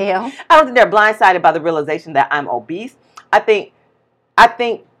the hell. I don't think they're blindsided by the realization that I'm obese. I think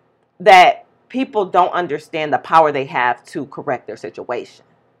that people don't understand the power they have to correct their situation.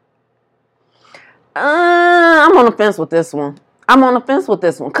 I'm on the fence with this one.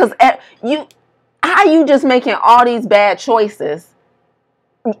 Because how you just making all these bad choices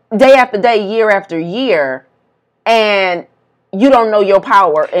day after day, year after year, and you don't know your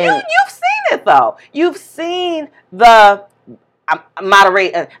power. And you've seen it though. You've seen the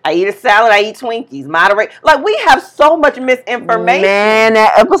moderate. I eat a salad. I eat Twinkies. Moderate. Like, we have so much misinformation. Man,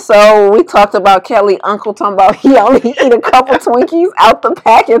 that episode we talked about Kelly Uncle talking about he only eat a couple Twinkies out the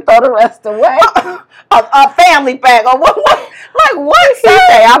pack and throw the rest away. A family pack or what? Like, what? He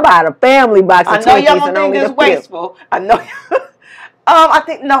say I bought a family box of Twinkies. I know y'all don't think it's wasteful. I know. I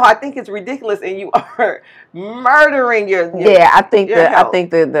think it's ridiculous, and you are murdering your I think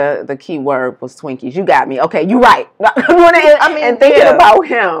the key word was Twinkies. You got me. Okay, you're right. And thinking about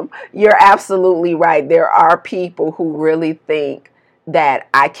him, you're absolutely right. There are people who really think that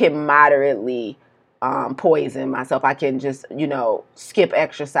I can moderately poison myself. I can just, skip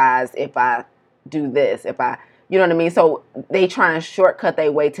exercise if I do this, you know what I mean? So they try and shortcut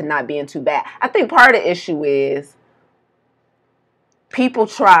their way to not being too bad. I think part of the issue is people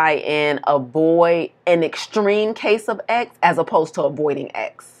try and avoid an extreme case of X as opposed to avoiding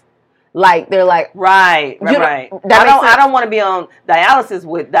X. Like, they're like, right. I don't want to be on dialysis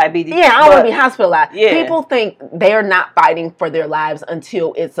with diabetes. Yeah, I don't want to be hospitalized. Yeah. People think they're not fighting for their lives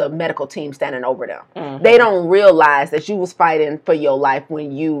until it's a medical team standing over them. They don't realize that you was fighting for your life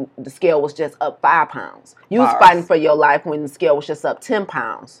when the scale was just up 5 pounds. You was fighting for your life when the scale was just up 10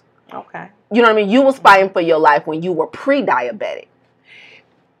 pounds. Okay. You know what I mean? You was fighting for your life when you were pre-diabetic.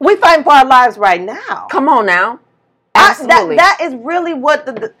 We fighting for our lives right now. Come on now. Absolutely. That is really what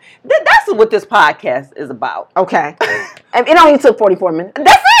that's what this podcast is about. Okay. And it only took 44 minutes.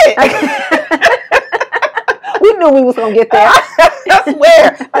 That's it. We knew we was going to get there. I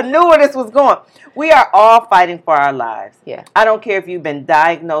swear. I knew where this was going. We are all fighting for our lives. Yeah. I don't care if you've been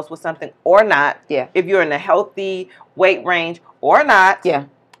diagnosed with something or not. Yeah. If you're in a healthy weight range or not. Yeah.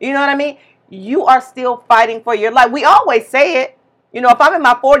 You know what I mean? You are still fighting for your life. We always say it. You know, if I'm in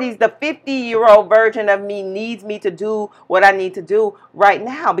my 40s, the 50-year-old version of me needs me to do what I need to do right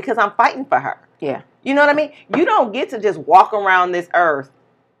now because I'm fighting for her. Yeah. You know what I mean? You don't get to just walk around this earth,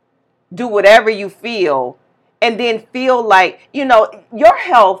 do whatever you feel, and then feel like, you know, your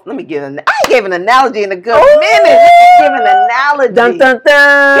health. Let me give I gave an analogy in a good minute. Let me give an analogy. Dun, dun,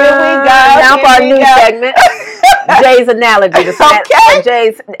 dun. Here we go. Now Here for our we new go. segment. Jay's analogy. Okay.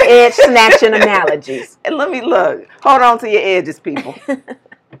 Jay's edge snatching analogies. And let me look. Hold on to your edges, people.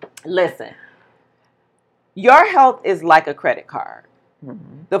 Listen. Your health is like a credit card.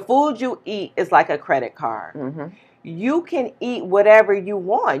 Mm-hmm. The food you eat is like a credit card. Mm-hmm. You can eat whatever you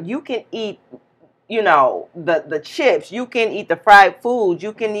want. You can eat, you know, the chips. You can eat the fried foods.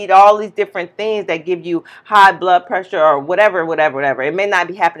 You can eat all these different things that give you high blood pressure or whatever. It may not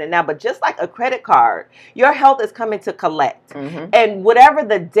be happening now, but just like a credit card, your health is coming to collect. Mm-hmm. And whatever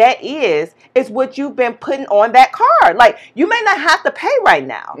the debt is what you've been putting on that card. Like, you may not have to pay right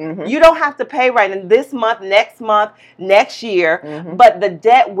now. Mm-hmm. You don't have to pay right now this month, next year, Mm-hmm. but the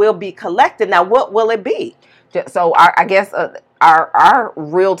debt will be collected. Now, what will it be? So I guess our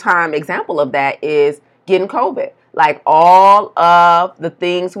real-time example of that is getting COVID. Like all of the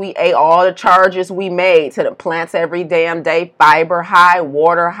things we ate, all the charges we made to the plants every damn day, fiber high,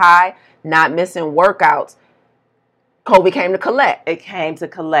 water high, not missing workouts. COVID came to collect. It came to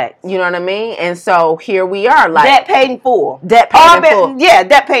collect. You know what I mean? And so here we are, like Debt paid in full. Debt paid in full. Yeah,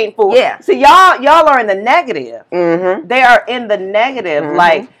 debt paid in full. Yeah. So y'all are in the negative. Mm-hmm. They are in the negative. Mm-hmm.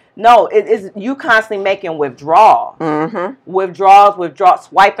 Like, no, it is you constantly making withdrawals. Mm-hmm. Withdrawals,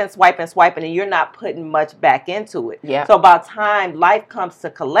 swiping, and you're not putting much back into it. Yeah. So by the time life comes to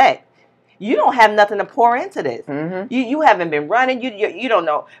collect, you don't have nothing to pour into this. Mm-hmm. You haven't been running. You don't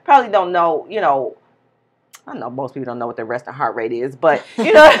know. Probably don't know. You know. I know most people don't know what their resting heart rate is, but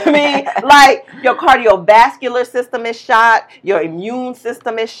you know what I mean? Like, your cardiovascular system is shot, your immune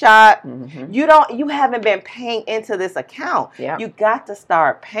system is shot. Mm-hmm. You haven't been paying into this account. Yeah. You got to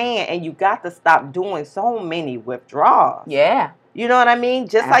start paying, and you got to stop doing so many withdrawals. Yeah. You know what I mean?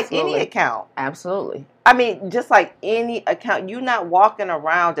 Just Absolutely. like any account. Absolutely. I mean, just like any account, you're not walking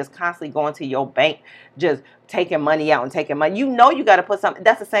around just constantly going to your bank, just taking money out and taking money. You know you got to put something.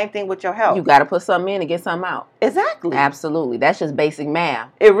 That's the same thing with your health. You got to put something in and get something out. Exactly. Absolutely. That's just basic math.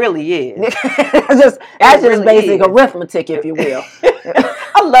 It really is. that's just really basic is. arithmetic, if you will.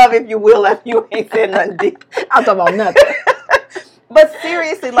 I love if you will if you ain't said nothing deep. I'm talking about nothing. But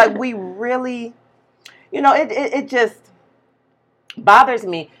seriously, like, we really, you know, it just bothers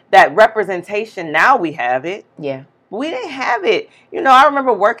me that representation. Now we have it. Yeah. We didn't have it. You know, I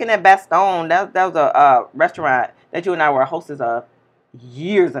remember working at Bastogne. That was a restaurant that you and I were hostess of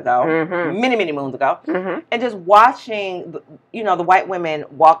years ago, Mm-hmm. many moons ago, Mm-hmm. and just watching, you know, the white women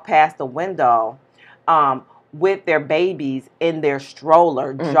walk past the window with their babies in their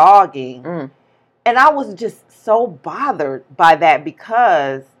stroller, jogging. Mm. And I was just so bothered by that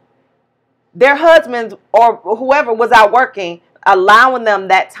because their husbands or whoever was out working, allowing them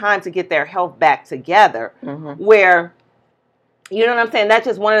that time to get their health back together. Mm-hmm. Where, you know what I'm saying? That's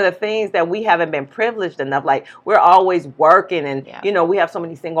just one of the things that we haven't been privileged enough. Like, we're always working, and you know, we have so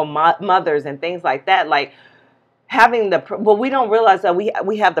many single mothers and things like that. Like, having well, we don't realize that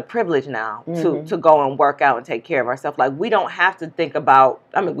we have the privilege now to go and work out and take care of ourselves. Like, we don't have to think about.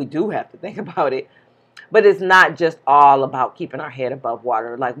 I mean, we do have to think about it, but it's not just all about keeping our head above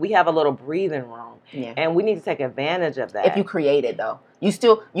water. Like, we have a little breathing room. Yeah. And we need to take advantage of that. If you create it, though, you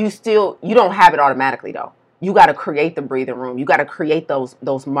don't have it automatically, though. You got to create the breathing room. You got to create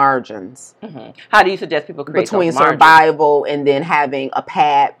those margins. Mm-hmm. How do you suggest people create between those margins? survival and then having a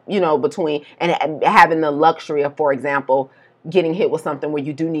pad, you know, between and having the luxury of, for example, getting hit with something where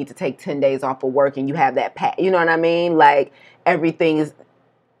you do need to take 10 days off of work and you have that pad. You know what I mean? Like, everything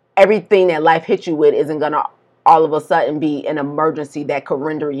that life hits you with isn't gonna all of a sudden be an emergency that could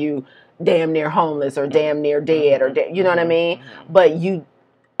render you damn near homeless or damn near dead, or you know what I mean? But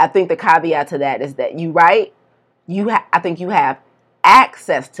I think the caveat to that is that I think you have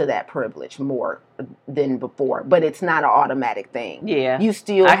access to that privilege more than before, but it's not an automatic thing. Yeah, you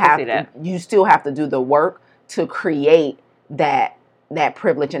still have to do the work to create that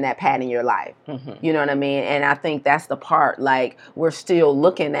privilege and that pad in your life. Mm-hmm. You know what I mean? And I think that's the part, like, we're still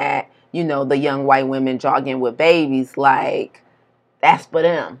looking at, you know, the young white women jogging with babies, like, that's for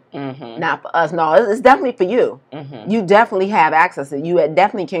them, not for us. No, it's definitely for you. You definitely have access. You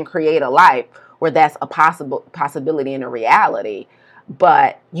definitely can create a life where that's a possibility and a reality,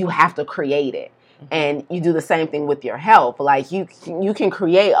 but you have to create it. And you do the same thing with your health. Like you can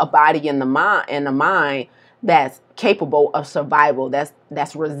create a body and the mind that's capable of survival,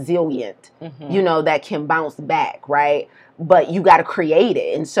 that's resilient, you know, that can bounce back, right? But you got to create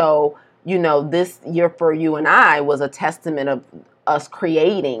it. And so, you know, this year for you and I was a testament of us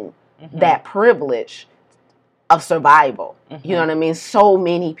creating that privilege of survival. You know what I mean? So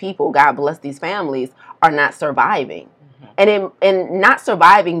many people, God bless these families, are not surviving. And not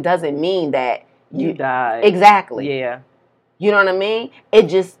surviving doesn't mean that you die. Exactly. Yeah. You know what I mean? It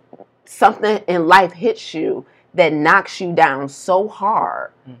just, something in life hits you that knocks you down so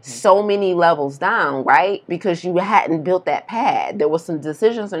hard, so many levels down, right? Because you hadn't built that pad. There were some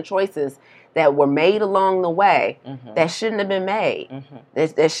decisions and choices that were made along the way that shouldn't have been made.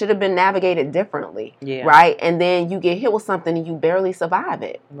 That should have been navigated differently, right? And then you get hit with something and you barely survive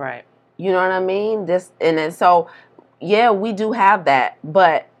it. Right. You know what I mean? So, yeah, we do have that,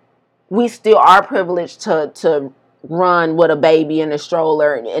 but we still are privileged to run with a baby in a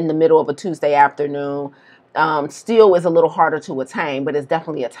stroller in the middle of a Tuesday afternoon. Still is a little harder to attain, but it's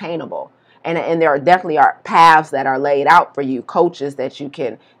definitely attainable. And there definitely are paths that are laid out for you, coaches that you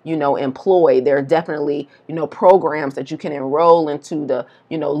can, you know, employ. There are definitely, you know, programs that you can enroll into to,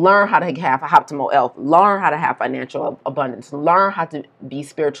 you know, learn how to have optimal health, learn how to have financial abundance, learn how to be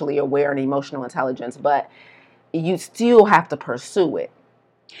spiritually aware and emotional intelligence, but you still have to pursue it.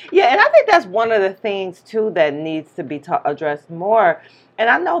 Yeah, and I think that's one of the things, too, that needs to be addressed more. And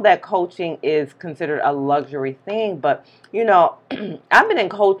I know that coaching is considered a luxury thing, but, you know, I've been in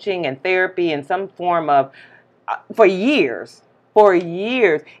coaching and therapy in some form of, for years.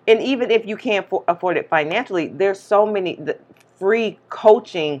 And even if you can't afford it financially, there's so many free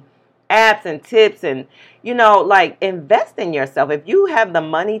coaching apps and tips and, you know, like, invest in yourself. If you have the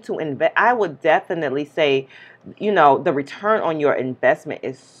money to invest, I would definitely say, you know, the return on your investment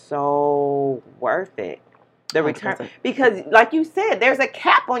is so worth it. The return, 100%. Because like you said, there's a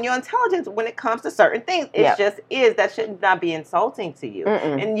cap on your intelligence when it comes to certain things. It just is. That should not be insulting to you.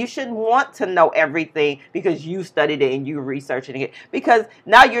 And you shouldn't want to know everything because you studied it and you researching it, because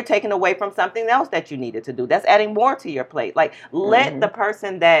now you're taking away from something else that you needed to do. That's adding more to your plate. Like, let the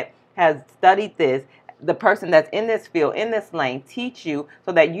person that has studied this, the person that's in this field, in this lane, teach you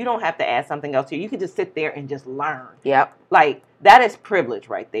so that you don't have to add something else to you. You can just sit there and just learn. Yep. Like, that is privilege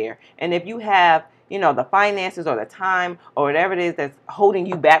right there. And if you have, you know, the finances or the time or whatever it is that's holding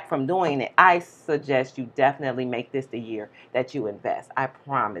you back from doing it, I suggest you definitely make this the year that you invest. I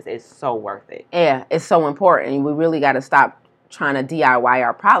promise. It's so worth it. Yeah, it's so important. We really got to stop trying to DIY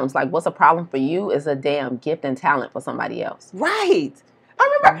our problems. Like, what's a problem for you is a damn gift and talent for somebody else. Right.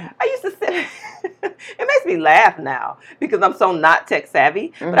 I remember I used to sit, it makes me laugh now because I'm so not tech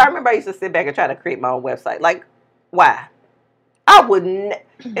savvy, but I remember I used to sit back and try to create my own website. Like, why? I wouldn't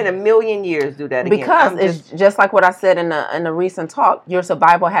in a million years do that again. Because it's just like what I said in the recent talk, your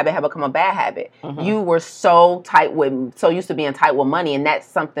survival habit had become a bad habit. You were so used to being tight with money, and that's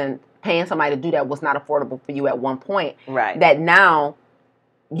something, paying somebody to do that was not affordable for you at one point. Right. That now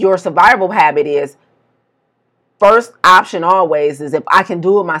your survival habit is, first option always is, if I can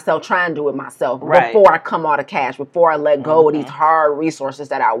do it myself, try and do it myself before I come out of cash, before I let go of these hard resources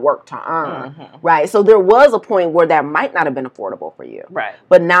that I work to earn, right? So there was a point where that might not have been affordable for you. Right.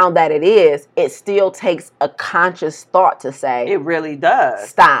 But now that it is, it still takes a conscious thought to say. It really does.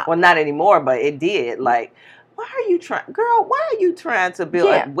 Stop. Well, not anymore, but it did. Like, why are you trying to build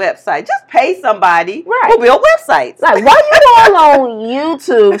a website? Just pay somebody who build websites. Like, why you all on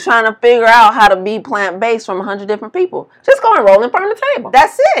YouTube trying to figure out how to be plant-based from 100 different people? Just go and roll in front of the table.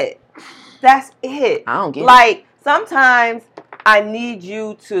 That's it. I don't get it. Like, sometimes I need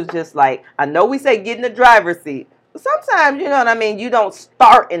you to just, like, I know we say get in the driver's seat. Sometimes, you know what I mean, you don't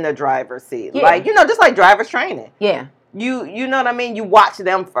start in the driver's seat. Yeah. Like, you know, just like driver's training. Yeah. You know what I mean? You watch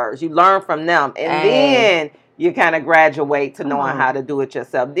them first. You learn from them. And then you kind of graduate to knowing how to do it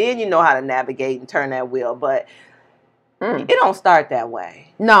yourself. Then you know how to navigate and turn that wheel. But it don't start that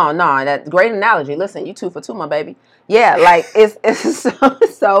way. No, that's a great analogy. Listen, you 2 for 2, my baby. Yeah, like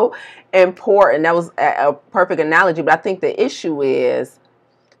it's so important. That was a perfect analogy. But I think the issue is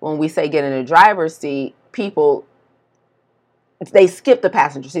when we say get in the driver's seat, people, they skip the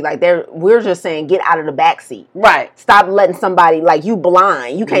passenger seat. Like, we're just saying get out of the back seat. Right. Stop letting somebody, like, you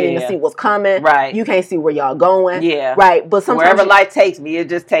blind. You can't even see what's coming. Right. You can't see where y'all going. Yeah. Right. But sometimes wherever life takes me, it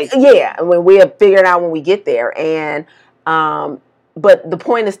just takes me. Yeah. When we'll figure it out when we get there. And but the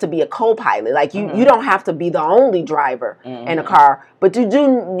point is to be a co-pilot. Like you don't have to be the only driver in a car, but you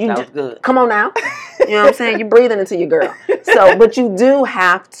do. Good. Come on now, you know what I'm saying? You're breathing into your girl. So, but you do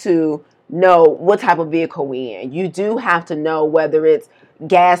have to know what type of vehicle we in. You do have to know whether it's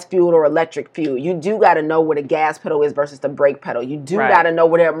gas fueled or electric fuel. You do got to know where the gas pedal is versus the brake pedal. You do got to know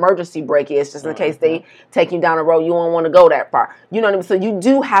where the emergency brake is, just in case they take you down the road. You don't want to go that far. You know what I mean? So you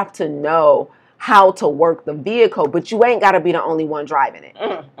do have to know how to work the vehicle, but you ain't got to be the only one driving it.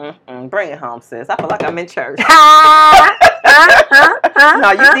 Bring it home, sis. I feel like I'm in church. No,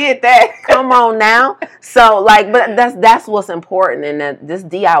 No, you did that. Come on now. So like, but that's what's important. And that this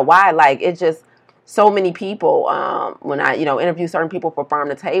DIY, like, it's just so many people. When I interview certain people for Farm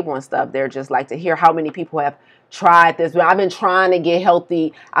to Table and stuff, they're just like to hear how many people have tried this. I've been trying to get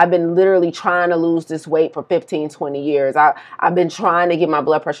healthy. I've been literally trying to lose this weight for 15, 20 years. I've been trying to get my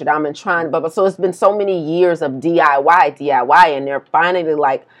blood pressure down. I've been trying, but so it's been so many years of DIY, and they're finally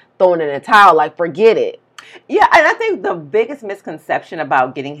like throwing in a towel, like forget it. Yeah, and I think the biggest misconception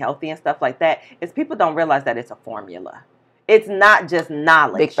about getting healthy and stuff like that is people don't realize that it's a formula. It's not just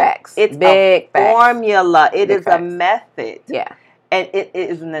knowledge. Big facts. It's big a formula. It big is facts. a method. Yeah. And it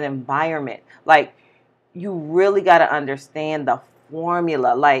is an environment. Like, you really got to understand the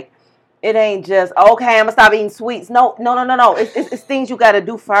formula. Like, it ain't just, okay, I'm going to stop eating sweets. No. It's things you got to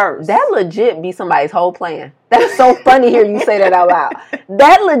do first. That legit be somebody's whole plan. That's so funny to hear you say that out loud.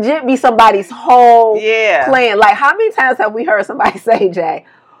 That legit be somebody's whole plan. Like, how many times have we heard somebody say, Jay,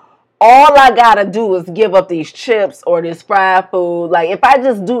 all I got to do is give up these chips or this fried food. Like, if I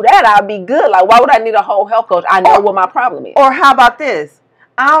just do that, I'll be good. Like, why would I need a whole health coach? I know what my problem is. Or how about this?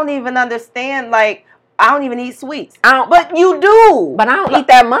 I don't even understand, like, I don't even eat sweets. But you do. But I don't eat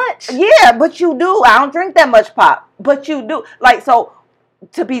that much. Yeah, but you do. I don't drink that much pop. But you do. Like, so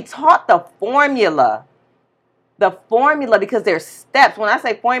to be taught the formula, because there's steps. When I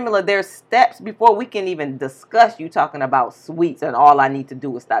say formula, there's steps before we can even discuss you talking about sweets and all I need to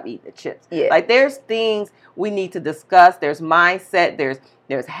do is stop eating the chips. Yeah. Like, there's things we need to discuss. There's mindset.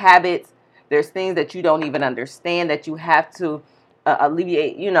 There's habits. There's things that you don't even understand that you have to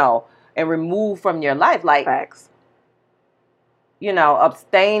alleviate, and remove from your life. Like, facts.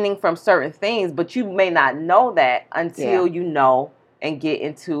 Abstaining from certain things, but you may not know that until you know and get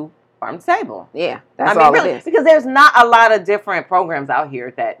into Farm to Table. Yeah, that's all really, it is. Because there's not a lot of different programs out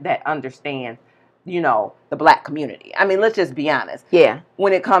here that understand, the Black community. I mean, let's just be honest. Yeah.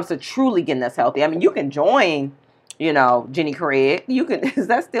 When it comes to truly getting us healthy, I mean, you can join, Jenny Craig. You can, is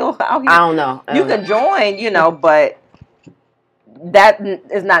that still out here? I don't know. You can join, but that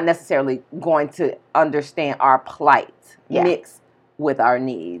is not necessarily going to understand our plight mixed with our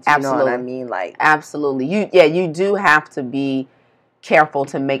needs. You know what I mean? Like, absolutely. You do have to be careful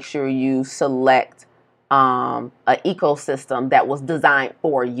to make sure you select an ecosystem that was designed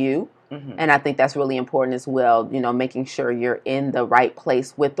for you. Mm-hmm. And I think that's really important as well, making sure you're in the right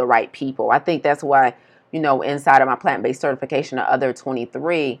place with the right people. I think that's why, inside of my plant-based certification, the other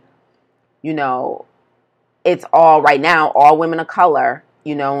 23, it's all right now, all women of color,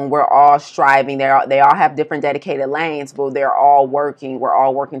 and we're all striving. They all have different dedicated lanes, but we're all working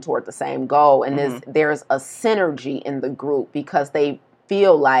toward the same goal. And there's a synergy in the group because they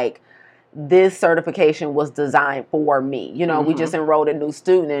feel like this certification was designed for me. We just enrolled a new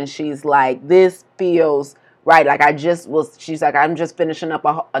student and she's like, this feels right. Like she's like, I'm just finishing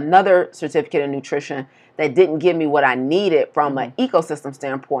up another certificate in nutrition that didn't give me what I needed from an ecosystem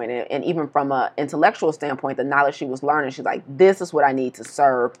standpoint and even from an intellectual standpoint, the knowledge she was learning. She's like, this is what I need to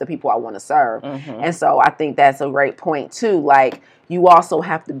serve the people I want to serve. And so I think that's a great point too. Like, you also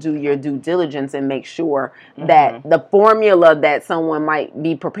have to do your due diligence and make sure that the formula that someone might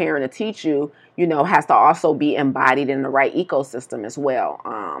be preparing to teach you, has to also be embodied in the right ecosystem as well,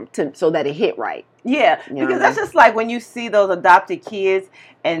 so that it hit right. Yeah, because that's just like when you see those adopted kids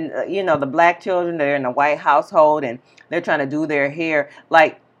and, the Black children, they're in a white household and they're trying to do their hair.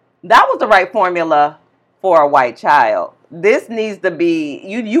 Like, that was the right formula for a white child. This needs to be,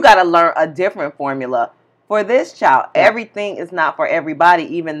 you got to learn a different formula for this child. Yeah. Everything is not for everybody,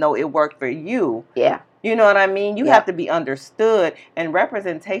 even though it worked for you. Yeah. You know what I mean? You have to be understood, and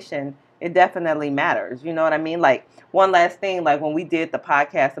representation, it definitely matters. You know what I mean? Like, one last thing, like when we did the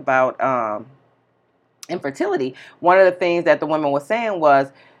podcast about infertility, one of the things that the women were saying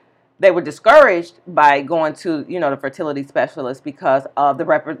was they were discouraged by going to, the fertility specialist because of the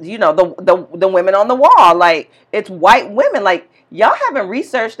women on the wall. Like, it's white women. Like, y'all haven't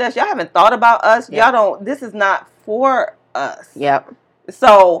researched us. Y'all haven't thought about us. Y'all don't, this is not for us. Yep.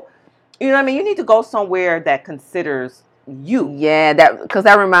 So, you know what I mean? You need to go somewhere that considers you. Yeah, because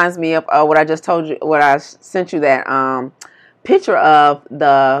that reminds me of what I just told you, what I sent you, that picture of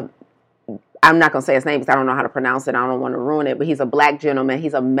the, I'm not going to say his name because I don't know how to pronounce it. I don't want to ruin it, but he's a black gentleman.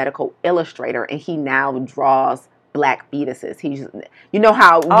 He's a medical illustrator, and he now draws black fetuses. He's, you know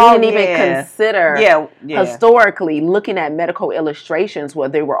how we didn't even consider historically looking at medical illustrations where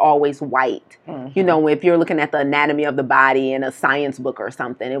they were always white. Mm-hmm. You know, if you're looking at the anatomy of the body in a science book or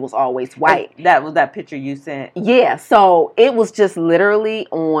something, it was always white. That was that picture you sent. Yeah, so it was just literally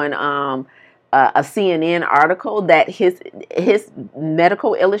on a CNN article that his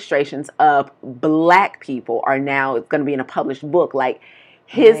medical illustrations of black people are now going to be in a published book. Like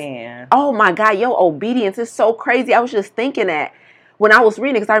his, oh my God, your obedience is so crazy. I was just thinking that when I was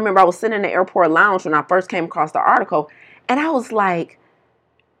reading, because I remember I was sitting in the airport lounge when I first came across the article, and I was like,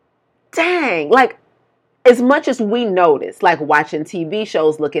 dang, like as much as we notice, like watching TV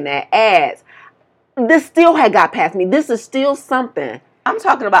shows, looking at ads, this still had got past me. This is still something. I'm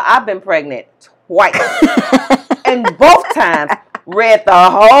talking about, I've been pregnant twice. And both times read the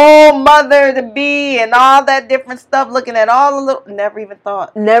whole mother-to-be and all that different stuff, looking at all the little, never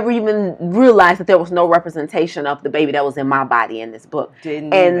even realized that there was no representation of the baby that was in my body in this book.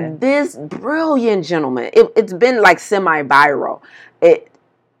 This brilliant gentleman, it's been like semi-viral. It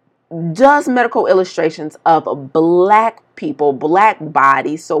does medical illustrations of black people, black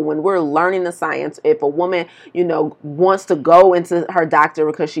bodies. So when we're learning the science, if a woman, you know, wants to go into her doctor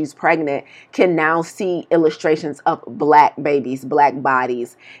because she's pregnant, can now see illustrations of black babies, black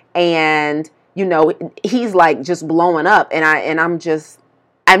bodies. And, you know, he's like just blowing up. And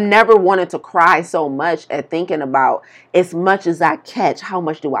I've never wanted to cry so much at thinking about, as much as I catch, how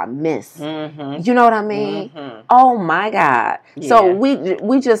much do I miss? Mm-hmm. You know what I mean? Mm-hmm. Oh my God. Yeah. So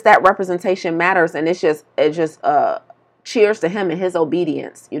we just, that representation matters, and it just cheers to him and his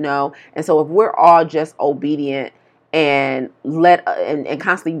obedience, you know? And so if we're all just obedient and and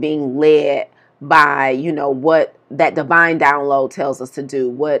constantly being led by, you know, what that divine download tells us to do,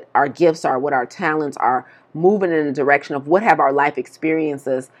 what our gifts are, what our talents are, moving in the direction of what have our life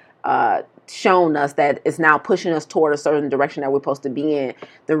experiences shown us that is now pushing us toward a certain direction that we're supposed to be in.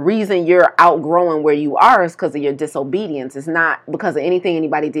 The reason you're outgrowing where you are is because of your disobedience. It's not because of anything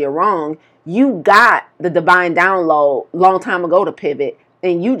anybody did wrong. You got the divine download long time ago to pivot,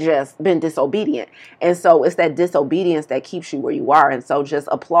 and you just been disobedient. And so it's that disobedience that keeps you where you are. And so just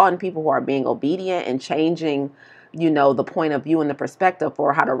applauding people who are being obedient and changing, you know, the point of view and the perspective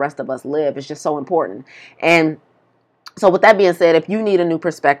for how the rest of us live is just so important. And so with that being said, if you need a new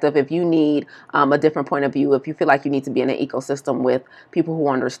perspective, if you need a different point of view, if you feel like you need to be in an ecosystem with people who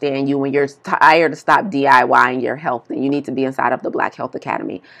understand you, when you're tired to stop DIYing your health, then you need to be inside of the Black Health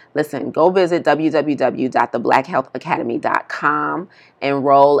Academy. Listen, go visit www.theblackhealthacademy.com.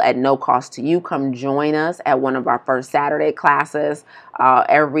 Enroll at no cost to you. Come join us at one of our first Saturday classes.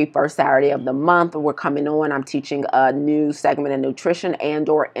 Every first Saturday of the month, we're coming on. I'm teaching a new segment in nutrition and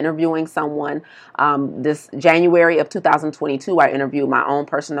or interviewing someone. This January of 2022, I interviewed my own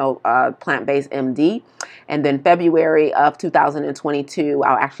personal plant-based MD. And then February of 2022,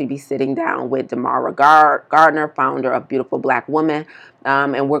 I'll actually be sitting down with Damara Gardner, founder of Beautiful Black Woman.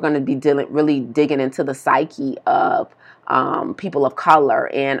 And we're going to be really digging into the psyche of people of color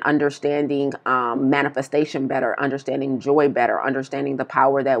and understanding manifestation better, understanding joy better, understanding the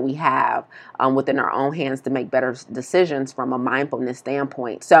power that we have within our own hands to make better decisions from a mindfulness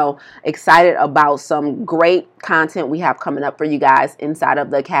standpoint. So excited about some great content we have coming up for you guys inside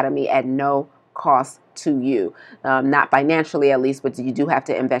of the Academy at no cost to you, not financially at least, but you do have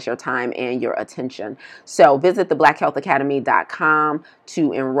to invest your time and your attention. So visit theblackhealthacademy.com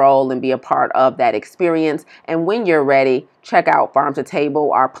to enroll and be a part of that experience. And when you're ready, check out Farm to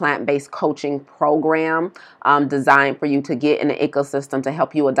Table, our plant-based coaching program designed for you to get in an ecosystem to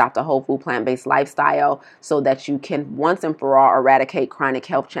help you adopt a whole food plant-based lifestyle so that you can once and for all eradicate chronic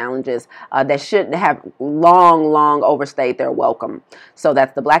health challenges that should have long overstayed their welcome. So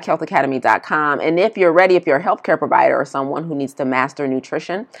that's theblackhealthacademy.com. And if you're ready, if you're a healthcare provider or someone who needs to master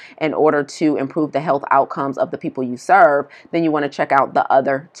nutrition in order to improve the health outcomes of the people you serve, then you want to check out the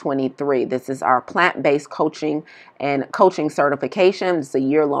Other 23. This is our plant-based coaching and coaching certification. It's a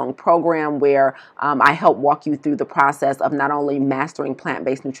year-long program where I help walk you through the process of not only mastering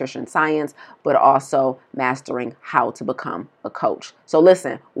plant-based nutrition science, but also mastering how to become a coach. So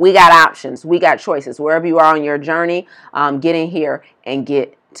listen, we got options. We got choices. Wherever you are on your journey, get in here and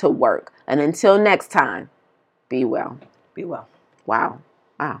get to work. And until next time, be well. Be well. Wow.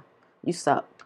 You suck.